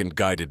his second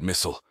guided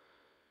missile.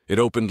 It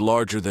opened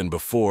larger than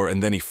before,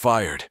 and then he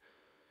fired.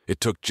 It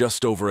took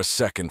just over a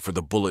second for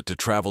the bullet to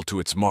travel to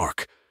its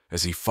mark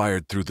as he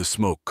fired through the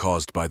smoke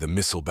caused by the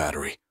missile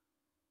battery.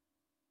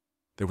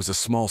 There was a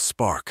small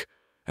spark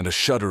and a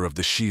shudder of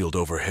the shield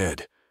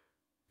overhead.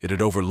 It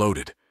had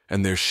overloaded,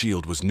 and their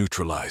shield was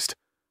neutralized.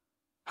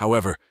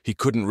 However, he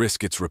couldn't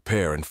risk its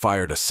repair and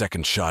fired a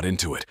second shot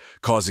into it,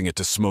 causing it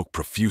to smoke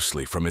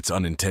profusely from its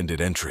unintended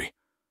entry.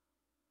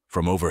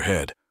 From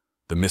overhead,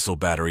 the missile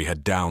battery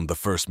had downed the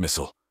first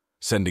missile,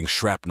 sending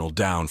shrapnel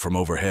down from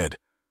overhead,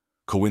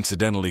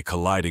 coincidentally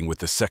colliding with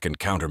the second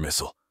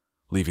counter-missile,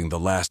 leaving the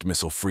last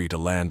missile free to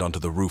land onto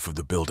the roof of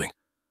the building.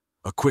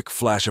 A quick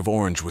flash of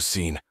orange was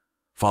seen,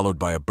 followed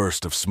by a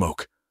burst of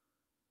smoke.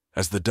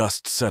 As the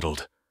dust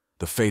settled,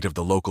 the fate of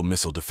the local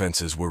missile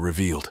defenses were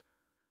revealed,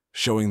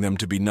 showing them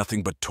to be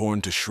nothing but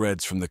torn to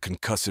shreds from the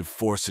concussive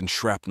force and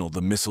shrapnel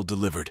the missile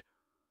delivered.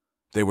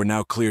 They were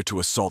now clear to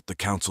assault the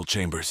council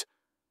chambers,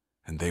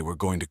 and they were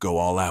going to go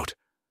all out.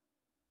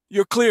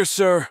 "You're clear,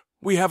 sir.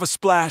 We have a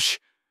splash,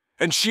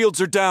 and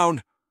shields are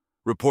down,"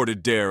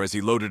 reported Dare as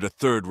he loaded a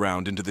third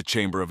round into the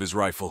chamber of his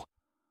rifle.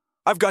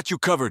 "I've got you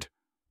covered."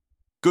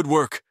 "Good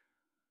work.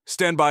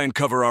 Stand by and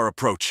cover our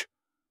approach,"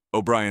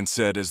 O'Brien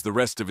said as the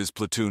rest of his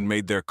platoon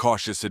made their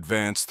cautious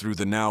advance through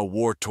the now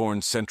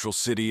war-torn central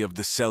city of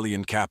the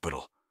Celian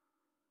capital.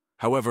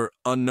 However,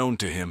 unknown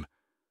to him,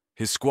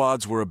 his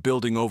squads were a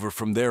building over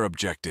from their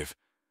objective,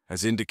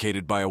 as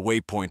indicated by a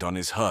waypoint on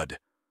his HUD.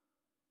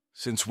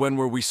 "Since when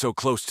were we so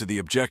close to the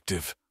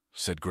objective?"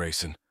 said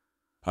Grayson.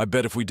 "I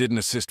bet if we didn't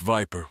assist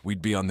Viper,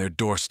 we'd be on their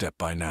doorstep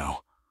by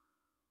now."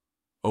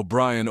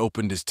 O'Brien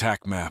opened his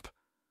TAC map,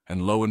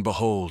 and lo and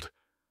behold,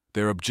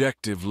 their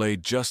objective lay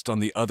just on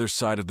the other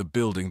side of the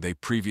building they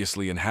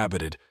previously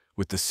inhabited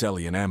with the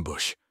Celian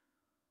ambush.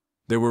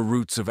 There were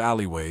routes of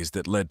alleyways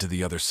that led to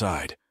the other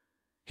side.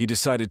 He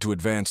decided to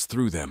advance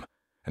through them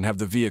and have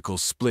the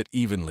vehicles split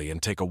evenly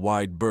and take a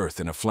wide berth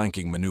in a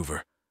flanking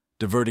maneuver,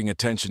 diverting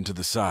attention to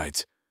the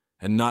sides,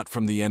 and not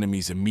from the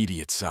enemy's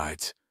immediate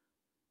sides.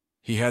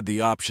 He had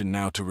the option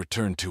now to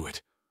return to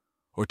it,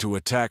 or to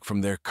attack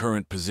from their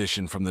current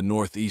position from the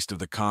northeast of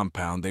the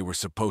compound they were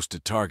supposed to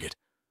target,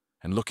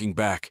 and looking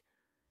back,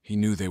 he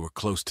knew they were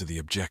close to the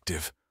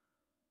objective.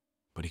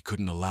 But he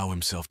couldn't allow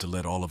himself to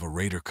let all of a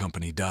raider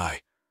company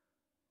die.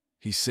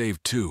 He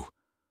saved 2,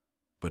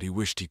 but he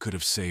wished he could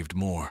have saved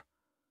more.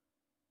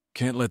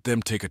 Can't let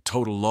them take a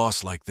total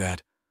loss like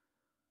that.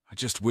 I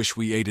just wish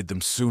we aided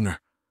them sooner.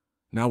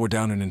 Now we're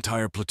down an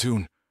entire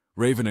platoon.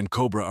 Raven and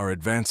Cobra are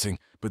advancing,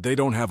 but they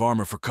don't have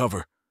armor for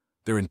cover.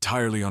 They're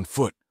entirely on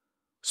foot,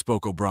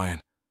 spoke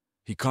O'Brien.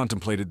 He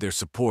contemplated their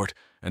support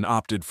and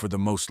opted for the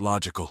most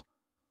logical.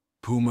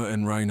 Puma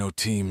and Rhino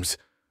teams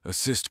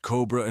assist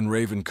Cobra and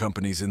Raven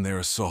companies in their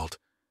assault.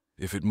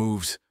 If it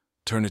moves,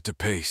 turn it to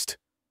paste.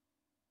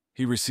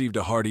 He received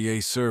a hearty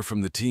 "Yes, sir"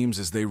 from the teams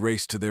as they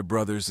raced to their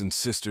brothers and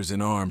sisters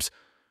in arms,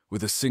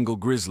 with a single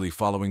grizzly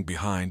following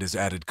behind as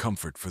added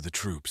comfort for the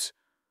troops.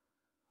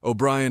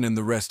 O'Brien and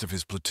the rest of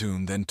his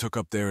platoon then took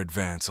up their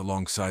advance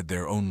alongside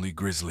their only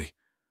grizzly.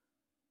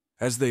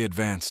 As they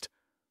advanced,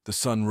 the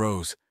sun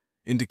rose,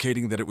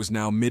 indicating that it was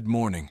now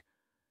mid-morning,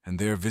 and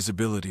their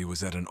visibility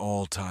was at an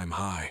all-time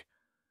high.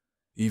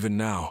 Even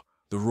now,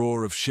 the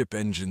roar of ship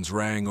engines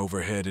rang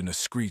overhead in a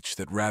screech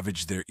that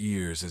ravaged their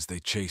ears as they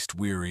chased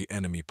weary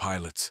enemy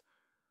pilots.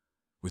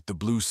 With the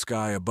blue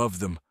sky above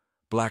them,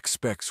 black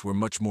specks were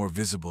much more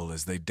visible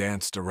as they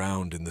danced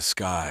around in the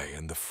sky,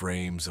 and the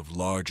frames of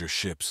larger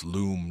ships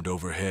loomed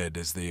overhead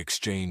as they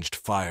exchanged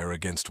fire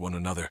against one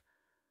another.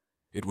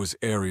 It was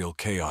aerial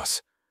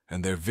chaos,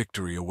 and their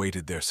victory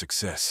awaited their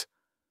success.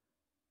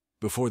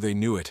 Before they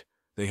knew it,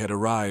 they had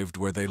arrived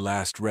where they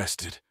last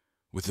rested,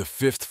 with the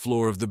 5th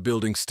floor of the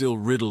building still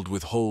riddled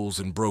with holes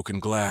and broken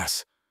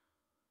glass.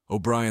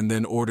 O'Brien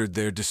then ordered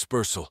their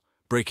dispersal,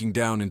 breaking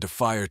down into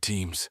fire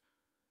teams.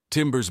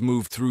 Timbers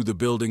moved through the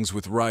buildings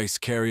with Rice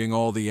carrying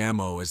all the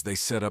ammo as they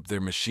set up their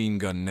machine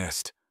gun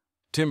nest.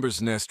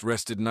 Timbers' nest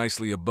rested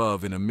nicely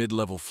above in a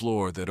mid-level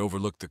floor that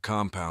overlooked the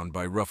compound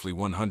by roughly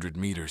 100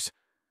 meters.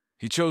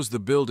 He chose the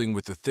building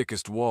with the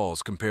thickest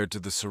walls compared to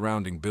the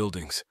surrounding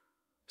buildings.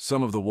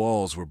 Some of the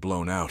walls were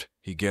blown out,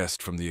 he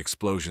guessed from the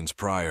explosions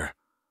prior.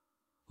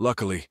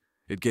 Luckily,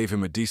 it gave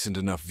him a decent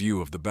enough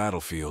view of the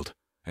battlefield,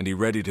 and he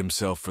readied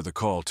himself for the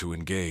call to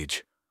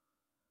engage.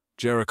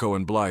 Jericho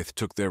and Blythe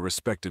took their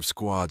respective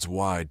squads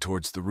wide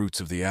towards the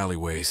roots of the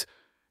alleyways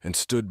and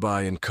stood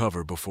by in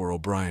cover before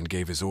O'Brien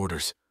gave his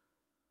orders.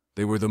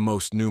 They were the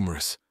most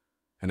numerous,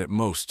 and at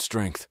most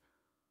strength.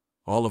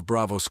 All of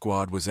Bravo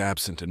squad was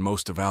absent and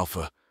most of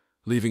Alpha,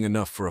 leaving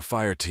enough for a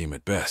fire team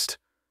at best.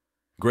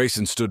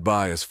 Grayson stood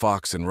by as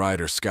Fox and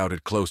Ryder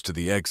scouted close to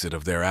the exit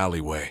of their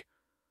alleyway.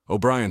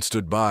 O'Brien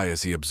stood by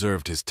as he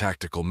observed his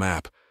tactical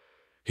map.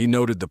 He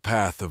noted the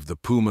path of the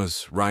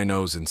Pumas,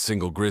 Rhinos, and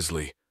Single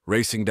Grizzly,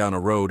 racing down a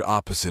road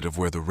opposite of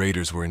where the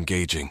raiders were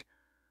engaging,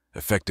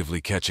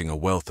 effectively catching a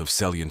wealth of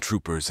Sellian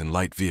troopers and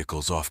light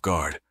vehicles off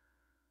guard.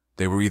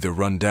 They were either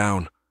run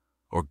down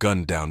or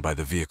gunned down by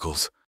the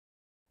vehicles.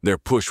 Their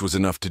push was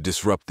enough to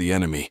disrupt the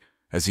enemy,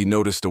 as he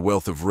noticed a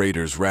wealth of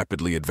raiders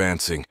rapidly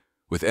advancing,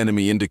 with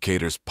enemy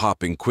indicators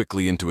popping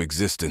quickly into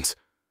existence,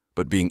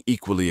 but being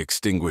equally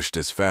extinguished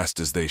as fast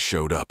as they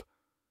showed up.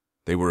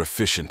 They were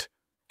efficient,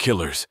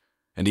 killers,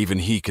 and even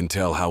he can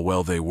tell how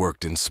well they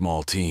worked in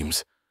small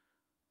teams.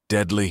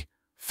 Deadly,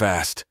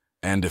 fast,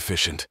 and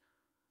efficient,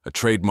 a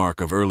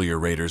trademark of earlier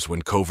raiders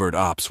when covert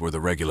ops were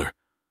the regular.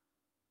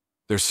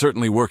 "They're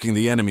certainly working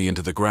the enemy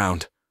into the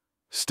ground,"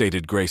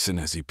 stated Grayson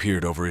as he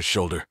peered over his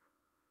shoulder.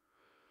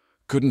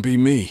 "Couldn't be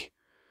me,"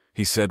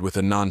 he said with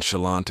a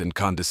nonchalant and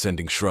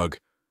condescending shrug,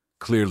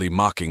 clearly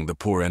mocking the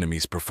poor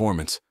enemy's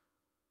performance.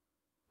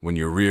 "When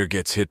your rear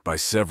gets hit by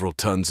several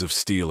tons of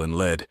steel and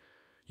lead,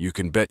 you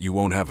can bet you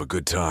won't have a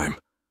good time.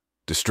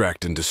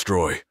 Distract and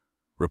destroy,"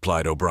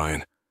 replied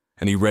O'Brien,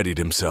 and he readied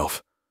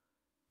himself.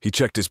 He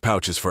checked his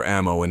pouches for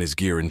ammo and his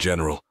gear in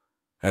general,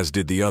 as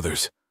did the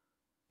others.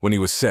 When he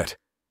was set,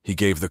 he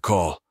gave the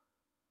call.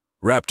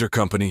 "Raptor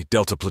Company,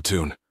 Delta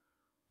Platoon.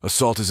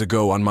 Assault is a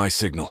go on my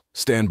signal.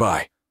 Stand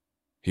by,"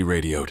 he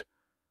radioed.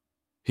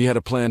 He had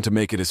a plan to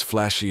make it as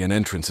flashy an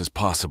entrance as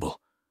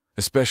possible,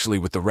 especially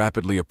with the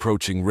rapidly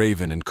approaching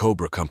Raven and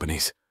Cobra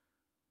companies.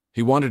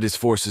 He wanted his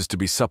forces to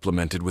be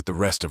supplemented with the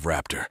rest of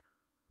Raptor,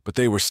 but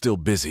they were still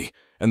busy,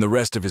 and the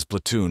rest of his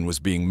platoon was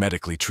being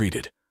medically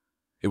treated.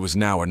 It was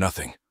now or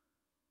nothing.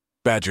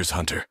 "Badgers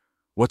Hunter,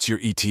 what's your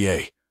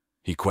ETA?"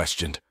 he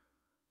questioned.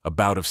 A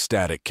bout of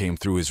static came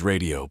through his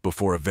radio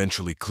before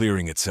eventually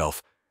clearing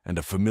itself, and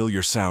a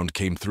familiar sound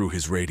came through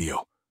his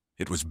radio.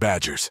 It was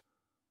Badgers.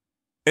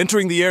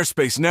 "Entering the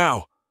airspace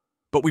now!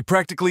 But we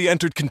practically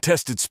entered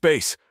contested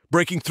space.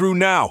 Breaking through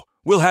now!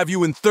 We'll have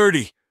you in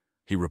 30,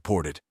 he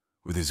reported,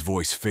 with his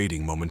voice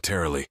fading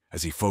momentarily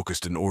as he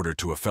focused an order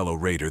to a fellow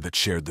raider that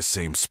shared the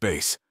same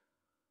space.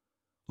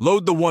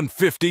 "Load the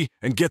 150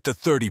 and get the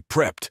 30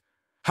 prepped.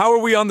 How are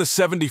we on the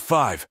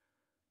 75?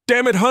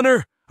 Damn it,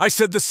 Hunter! I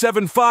said the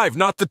 75,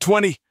 not the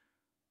 20!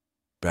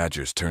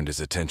 Badgers turned his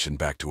attention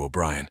back to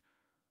O'Brien,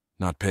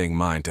 not paying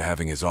mind to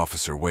having his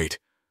officer wait.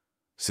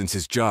 since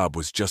his job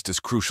was just as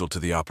crucial to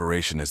the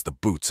operation as the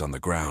boots on the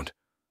ground.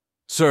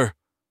 "Sir,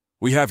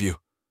 we have you.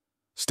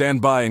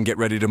 Stand by and get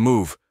ready to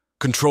move.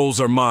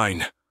 Controls are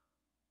mine."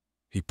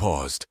 He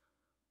paused,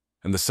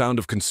 and the sound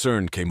of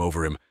concern came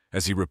over him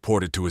as he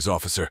reported to his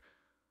officer,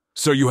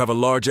 "Sir, you have a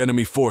large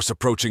enemy force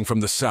approaching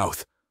from the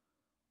south."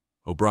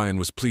 O'Brien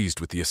was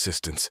pleased with the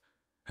assistance,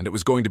 and it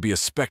was going to be a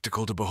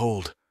spectacle to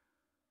behold.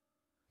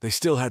 They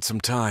still had some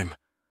time,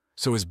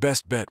 so his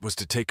best bet was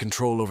to take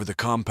control over the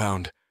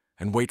compound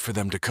and wait for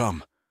them to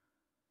come.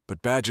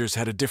 But Badgers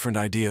had a different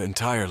idea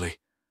entirely.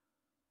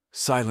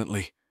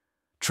 Silently,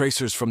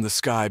 tracers from the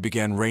sky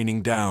began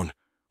raining down,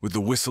 with the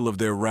whistle of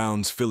their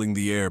rounds filling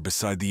the air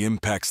beside the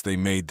impacts they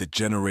made that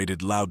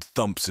generated loud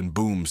thumps and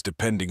booms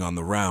depending on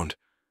the round,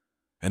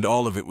 and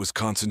all of it was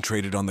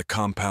concentrated on the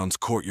compound's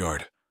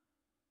courtyard.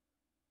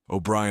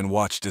 O'Brien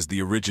watched as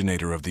the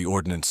originator of the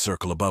ordnance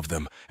circle above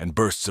them, and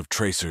bursts of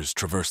tracers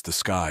traversed the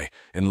sky,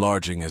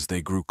 enlarging as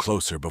they grew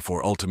closer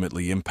before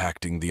ultimately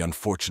impacting the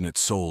unfortunate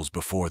souls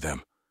before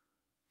them.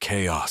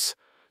 Chaos,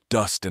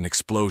 dust and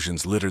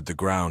explosions littered the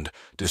ground,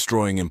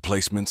 destroying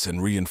emplacements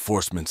and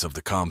reinforcements of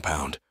the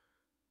compound.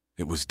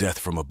 It was death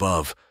from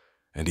above,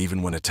 and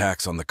even when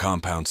attacks on the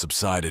compound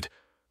subsided,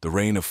 the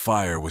rain of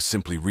fire was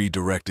simply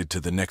redirected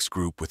to the next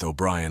group, with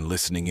O'Brien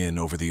listening in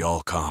over the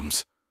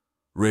all-comms.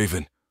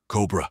 "Raven,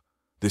 Cobra,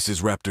 this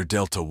is Raptor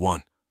Delta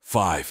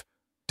 1-5.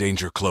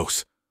 Danger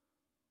close."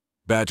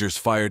 Badgers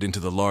fired into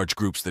the large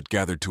groups that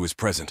gathered to his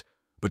present,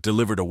 but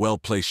delivered a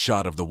well-placed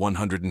shot of the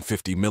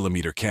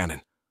 150mm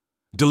cannon.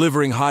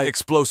 "Delivering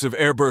high-explosive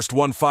airburst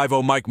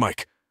 150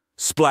 Mike.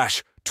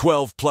 Splash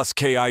 12 plus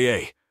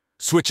KIA.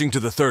 Switching to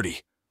the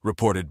 30,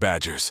 reported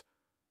Badgers.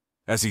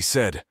 As he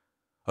said,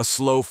 a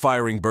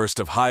slow-firing burst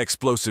of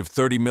high-explosive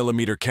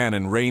 30mm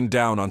cannon rained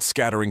down on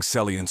scattering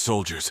Celian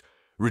soldiers,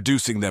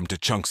 reducing them to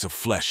chunks of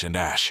flesh and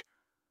ash.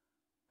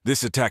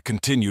 This attack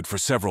continued for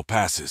several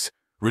passes,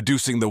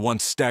 reducing the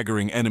once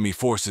staggering enemy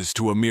forces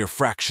to a mere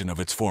fraction of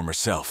its former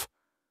self.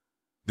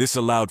 This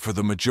allowed for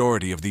the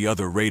majority of the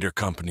other raider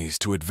companies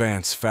to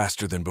advance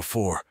faster than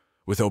before,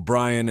 with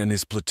O'Brien and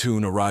his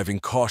platoon arriving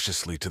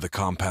cautiously to the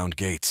compound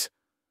gates.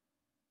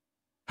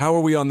 "How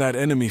are we on that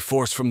enemy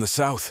force from the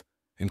south?"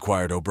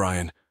 inquired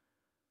O'Brien.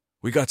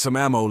 "We got some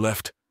ammo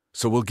left,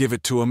 so we'll give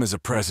it to 'em as a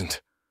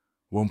present.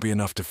 Won't be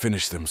enough to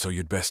finish them, so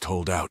you'd best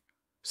hold out,"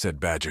 said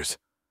Badgers.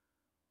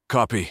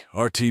 "Copy,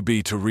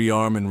 RTB to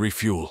rearm and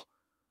refuel,"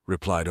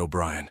 replied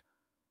O'Brien.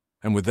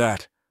 And with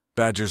that,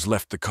 Badgers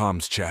left the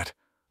comms chat,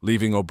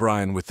 leaving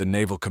O'Brien with the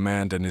Naval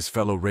Command and his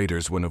fellow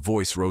raiders when a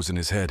voice rose in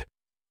his head.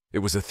 It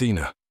was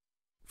Athena.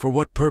 "For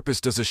what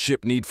purpose does a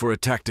ship need for a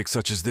tactic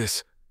such as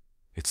this?"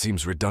 "It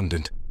seems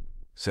redundant,"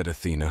 said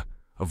Athena,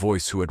 a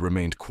voice who had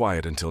remained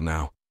quiet until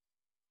now.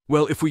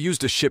 "Well, if we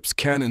used a ship's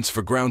cannons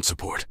for ground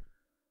support,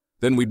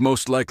 then we'd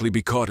most likely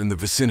be caught in the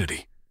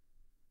vicinity.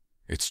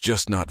 It's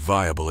just not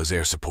viable as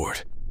air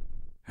support,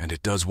 and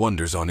it does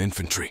wonders on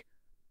infantry.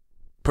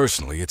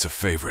 Personally, it's a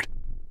favorite,"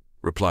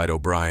 replied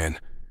O'Brien,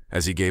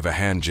 as he gave a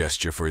hand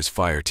gesture for his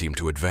fire team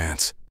to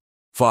advance.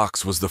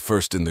 Fox was the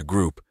first in the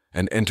group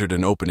and entered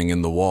an opening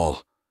in the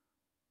wall.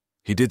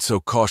 He did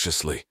so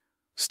cautiously,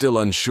 still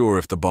unsure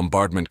if the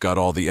bombardment got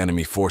all the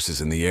enemy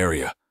forces in the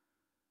area.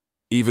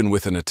 Even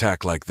with an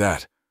attack like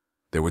that,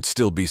 there would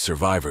still be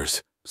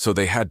survivors, so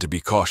they had to be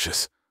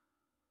cautious.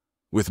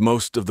 With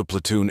most of the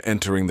platoon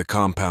entering the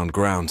compound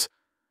grounds,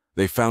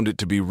 they found it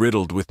to be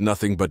riddled with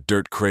nothing but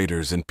dirt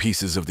craters and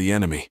pieces of the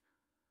enemy.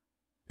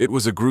 It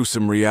was a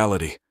gruesome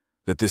reality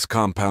that this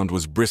compound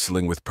was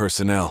bristling with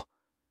personnel,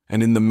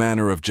 and in the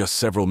manner of just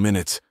several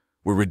minutes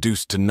were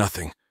reduced to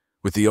nothing,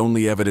 with the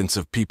only evidence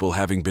of people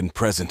having been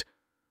present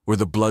were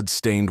the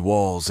blood-stained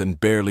walls and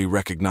barely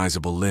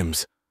recognizable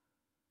limbs.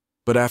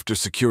 But after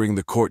securing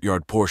the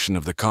courtyard portion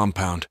of the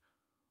compound,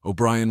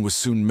 O'Brien was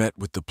soon met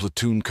with the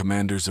platoon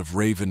commanders of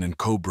Raven and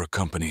Cobra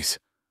companies.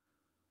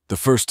 The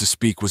first to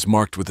speak was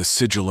marked with a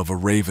sigil of a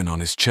raven on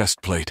his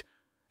chest plate,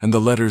 and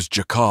the letters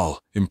Jakal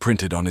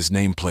imprinted on his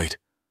nameplate.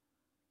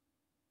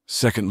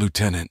 "Second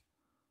Lieutenant,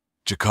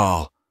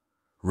 Jakal,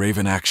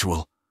 Raven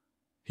Actual."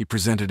 He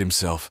presented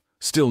himself,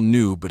 still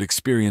new but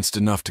experienced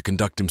enough to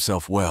conduct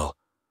himself well.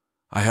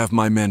 "I have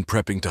my men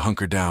prepping to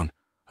hunker down.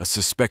 A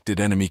suspected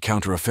enemy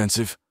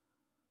counteroffensive?"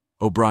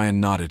 O'Brien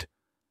nodded.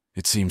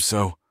 "It seems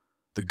so.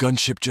 The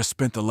gunship just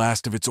spent the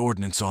last of its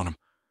ordnance on them,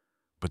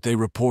 but they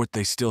report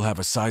they still have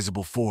a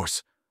sizable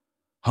force.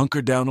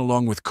 Hunker down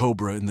along with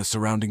Cobra in the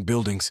surrounding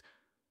buildings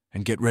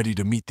and get ready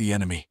to meet the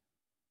enemy."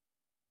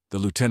 The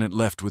lieutenant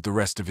left with the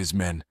rest of his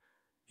men,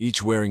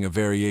 each wearing a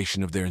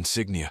variation of their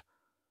insignia.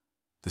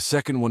 The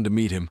second one to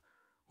meet him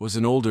was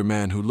an older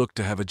man who looked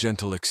to have a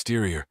gentle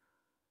exterior,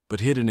 but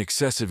hid an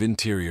excessive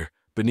interior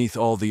beneath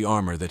all the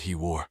armor that he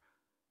wore.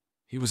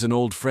 He was an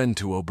old friend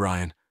to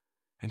O'Brien,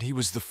 and he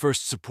was the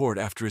first support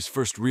after his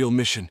first real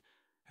mission,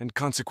 and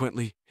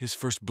consequently his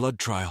first blood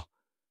trial.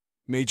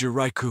 Major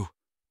Raikou.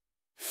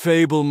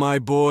 "Fable, my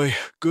boy.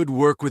 Good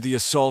work with the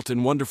assault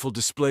and wonderful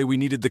display. We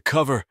needed the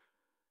cover.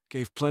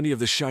 Gave plenty of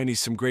the shinies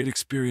some great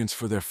experience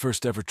for their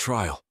first ever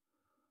trial.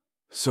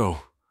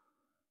 So,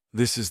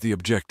 This is the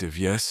objective,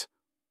 yes?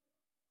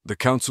 The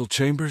council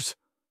chambers?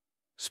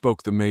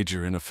 Spoke the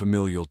Major in a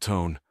familial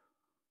tone.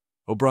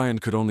 O'Brien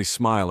could only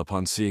smile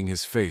upon seeing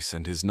his face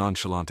and his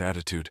nonchalant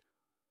attitude.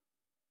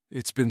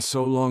 It's been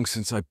so long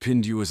since I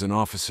pinned you as an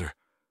officer.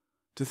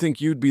 To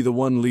think you'd be the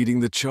one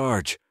leading the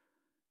charge.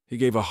 He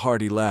gave a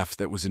hearty laugh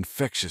that was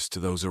infectious to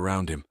those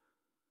around him.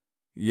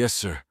 Yes,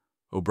 sir,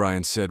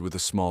 O'Brien said with a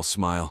small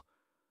smile.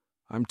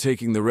 I'm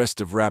taking the rest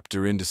of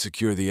Raptor in to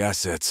secure the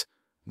assets.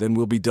 Then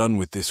we'll be done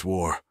with this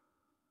war.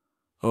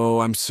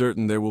 Oh, I'm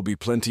certain there will be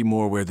plenty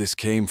more where this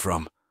came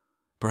from.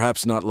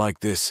 Perhaps not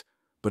like this,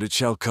 but it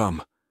shall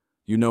come.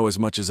 You know as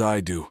much as I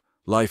do.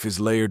 Life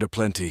is layered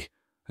aplenty,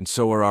 and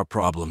so are our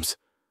problems.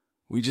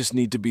 We just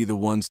need to be the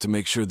ones to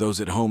make sure those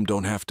at home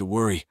don't have to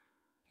worry,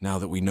 now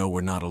that we know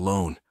we're not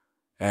alone,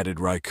 added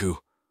Raikou.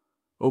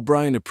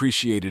 O'Brien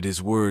appreciated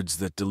his words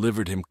that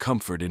delivered him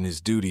comfort in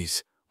his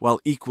duties, while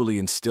equally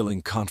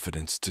instilling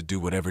confidence to do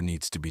whatever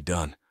needs to be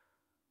done.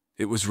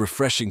 It was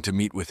refreshing to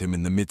meet with him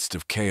in the midst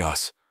of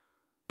chaos,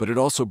 but it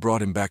also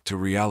brought him back to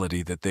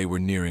reality that they were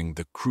nearing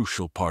the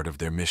crucial part of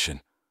their mission.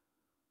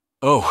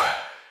 Oh,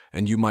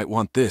 and you might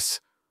want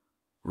this.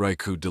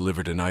 Raikou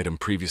delivered an item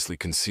previously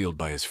concealed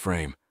by his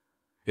frame.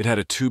 It had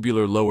a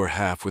tubular lower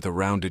half with a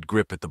rounded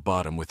grip at the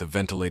bottom with a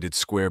ventilated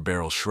square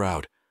barrel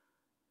shroud.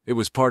 It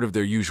was part of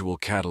their usual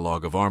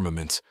catalog of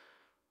armaments,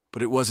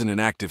 but it wasn't in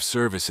active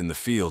service in the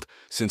field,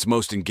 since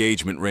most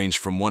engagement ranged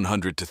from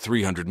 100 to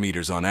 300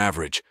 meters on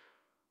average.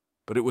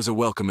 But it was a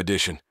welcome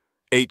addition.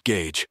 8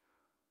 gauge.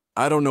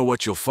 I don't know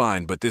what you'll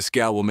find, but this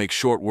gal will make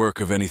short work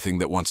of anything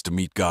that wants to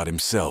meet God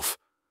himself.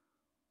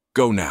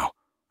 Go now.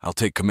 I'll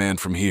take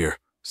command from here,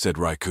 said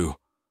Raikou.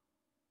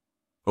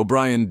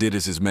 O'Brien did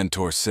as his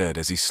mentor said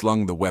as he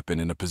slung the weapon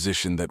in a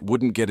position that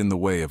wouldn't get in the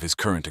way of his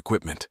current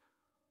equipment.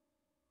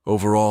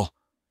 Overall,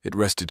 it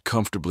rested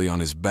comfortably on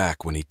his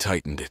back when he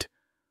tightened it.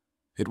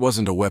 It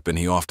wasn't a weapon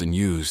he often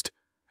used,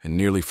 and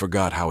nearly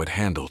forgot how it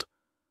handled,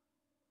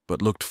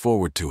 but looked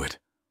forward to it.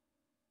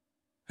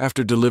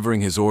 After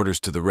delivering his orders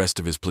to the rest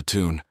of his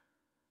platoon,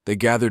 they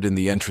gathered in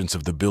the entrance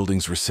of the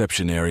building's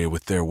reception area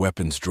with their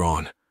weapons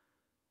drawn.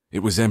 It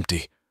was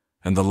empty,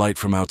 and the light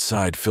from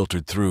outside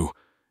filtered through,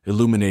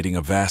 illuminating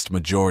a vast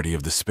majority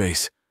of the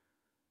space.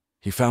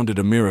 He found it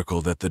a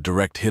miracle that the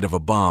direct hit of a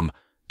bomb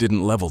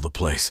didn't level the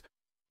place,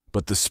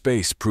 but the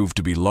space proved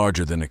to be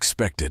larger than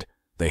expected.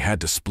 They had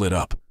to split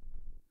up.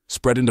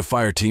 Spread into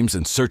fire teams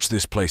and search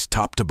this place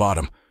top to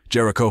bottom.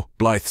 Jericho,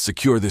 Blythe,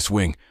 secure this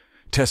wing.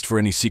 Test for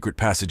any secret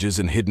passages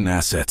and hidden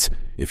assets.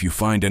 If you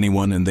find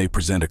anyone and they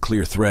present a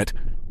clear threat,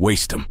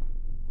 waste them.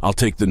 I'll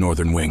take the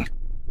northern wing,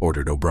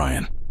 ordered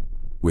O'Brien.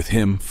 With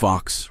him,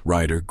 Fox,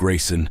 Ryder,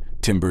 Grayson,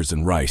 Timbers,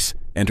 and Rice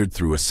entered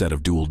through a set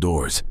of dual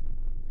doors.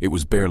 It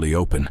was barely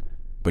open,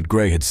 but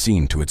Gray had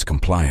seen to its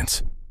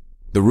compliance.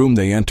 The room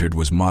they entered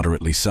was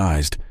moderately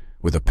sized,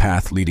 with a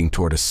path leading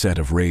toward a set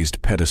of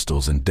raised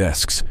pedestals and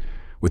desks,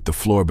 with the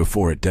floor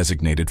before it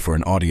designated for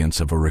an audience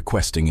of a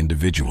requesting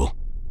individual.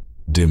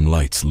 Dim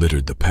lights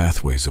littered the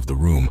pathways of the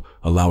room,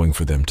 allowing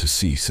for them to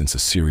see since a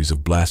series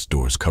of blast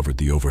doors covered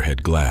the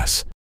overhead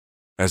glass.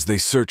 As they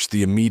searched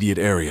the immediate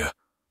area,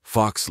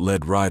 Fox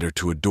led Ryder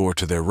to a door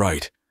to their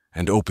right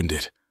and opened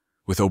it,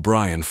 with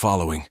O'Brien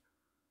following.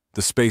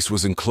 The space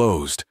was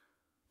enclosed,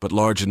 but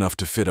large enough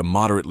to fit a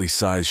moderately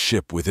sized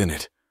ship within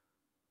it.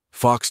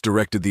 Fox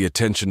directed the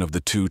attention of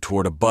the two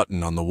toward a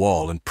button on the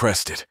wall and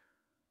pressed it.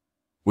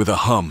 With a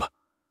hum,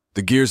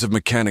 the gears of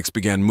mechanics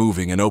began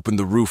moving and opened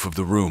the roof of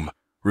the room,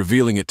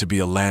 revealing it to be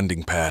a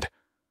landing pad.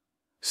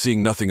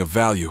 Seeing nothing of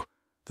value,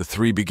 the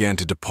three began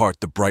to depart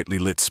the brightly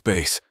lit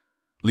space,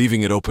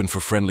 leaving it open for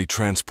friendly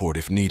transport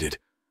if needed,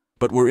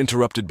 but were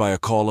interrupted by a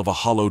call of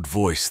a hollowed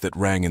voice that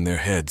rang in their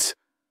heads.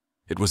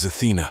 It was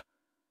Athena.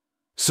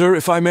 "Sir,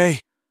 if I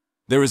may,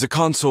 there is a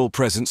console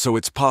present so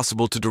it's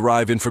possible to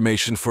derive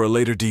information for a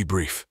later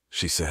debrief,"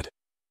 she said.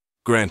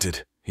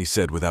 "Granted," he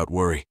said without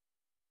worry.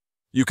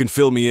 "You can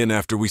fill me in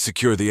after we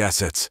secure the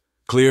assets.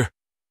 Clear?"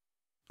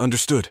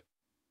 "Understood,"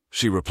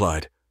 she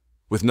replied.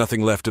 With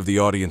nothing left of the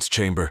audience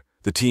chamber,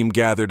 the team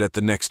gathered at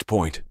the next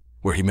point,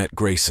 where he met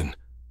Grayson,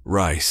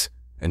 Rice,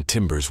 and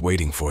Timbers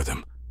waiting for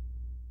them.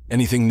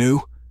 "Anything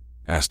new?"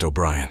 asked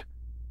O'Brien.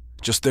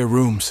 "Just their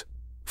rooms.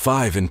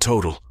 5 in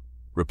total,"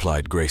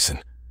 replied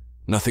Grayson.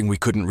 "Nothing we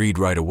couldn't read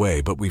right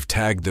away, but we've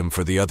tagged them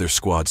for the other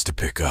squads to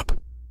pick up."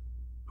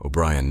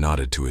 O'Brien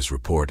nodded to his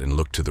report and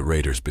looked to the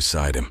raiders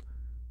beside him.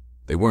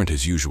 They weren't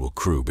his usual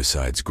crew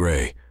besides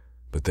Gray,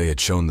 but they had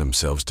shown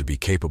themselves to be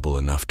capable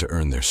enough to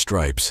earn their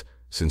stripes,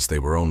 since they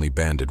were only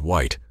banded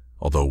white,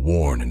 although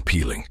worn and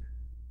peeling.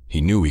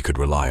 He knew he could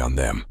rely on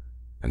them,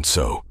 and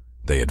so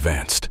they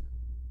advanced.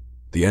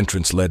 The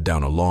entrance led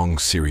down a long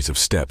series of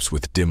steps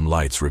with dim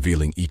lights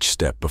revealing each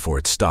step before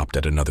it stopped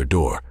at another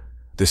door,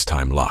 this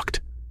time locked.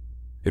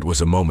 It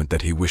was a moment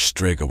that he wished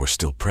Strega were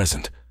still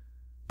present,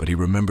 but he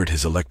remembered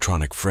his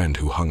electronic friend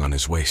who hung on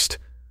his waist.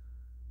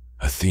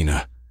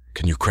 "Athena,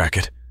 can you crack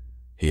it?"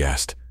 he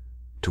asked,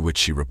 to which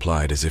she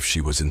replied as if she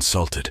was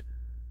insulted.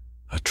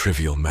 "A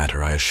trivial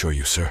matter, I assure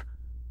you, sir,"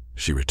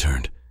 she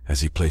returned, as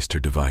he placed her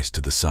device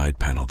to the side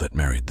panel that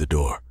married the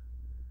door.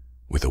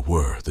 With a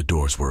whir, the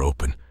doors were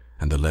open,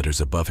 and the letters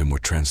above him were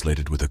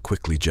translated with a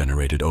quickly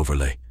generated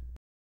overlay.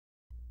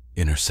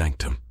 Inner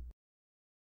sanctum.